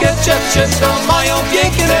polskie dziewczęta mają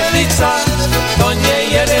piękne lica. To nie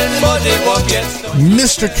jeden młody chłopiec.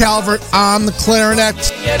 Mr. Calvert on the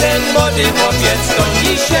clarinet. Jeden młody chłopiec, to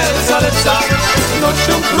mi się zaleca.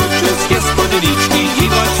 Noszą króciutkie spódniczki i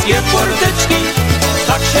wąskie porteczki.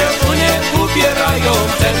 Tak się u nie ubierają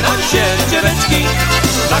te nasze dzieweczki.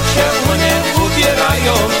 Tak się u nie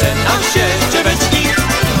ubierają te nasze dzieweczki.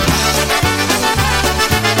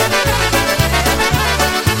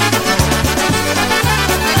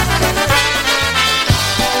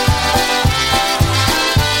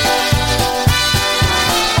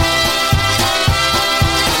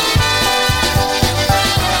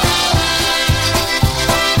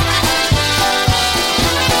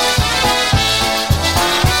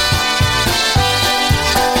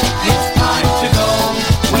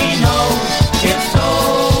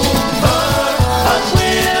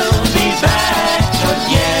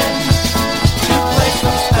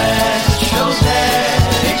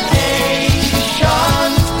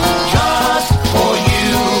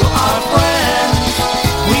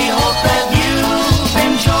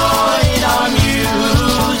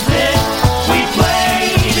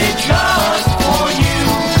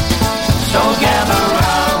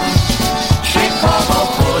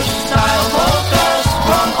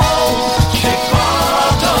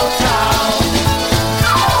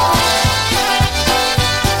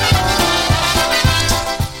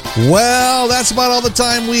 Well, that's about all the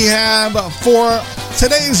time we have for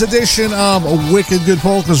today's edition of Wicked Good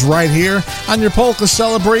Polkas right here on your Polka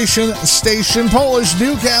Celebration station,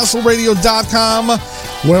 PolishNewcastleRadio.com,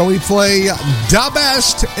 where we play the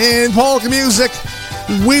best in polka music.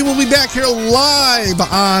 We will be back here live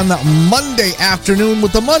on Monday afternoon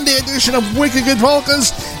with the Monday edition of Wicked Good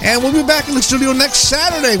Polkas, and we'll be back in the studio next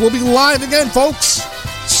Saturday. We'll be live again, folks.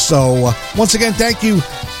 So, once again, thank you,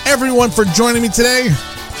 everyone, for joining me today.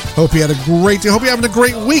 Hope you had a great day. Hope you're having a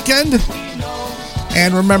great weekend.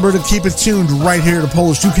 And remember to keep it tuned right here to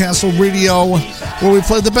Polish Newcastle Radio, where we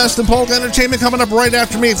play the best in polka entertainment. Coming up right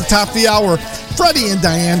after me at the top of the hour, Freddie and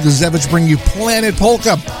Diane Guzevich bring you Planet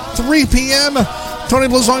Polka. 3 p.m., Tony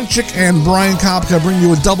Blazonczyk and Brian Kopka bring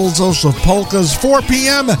you a double dose of polkas. 4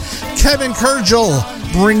 p.m., Kevin Kurgel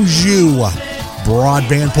brings you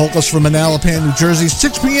Broadband Polkas from Manalapan, New Jersey.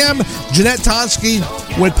 6 p.m., Jeanette Tonsky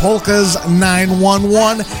with Polkas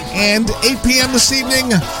 911. And 8 p.m. this evening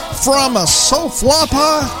from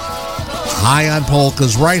Soflapa, High on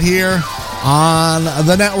Polkas right here on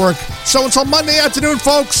the network. So until Monday afternoon,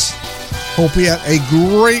 folks, Hope you have a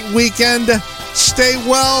great weekend. Stay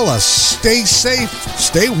well, stay safe,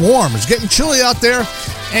 stay warm. It's getting chilly out there.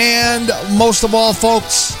 And most of all,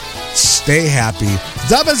 folks, stay happy.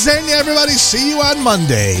 Dabazania, everybody. See you on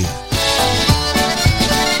Monday.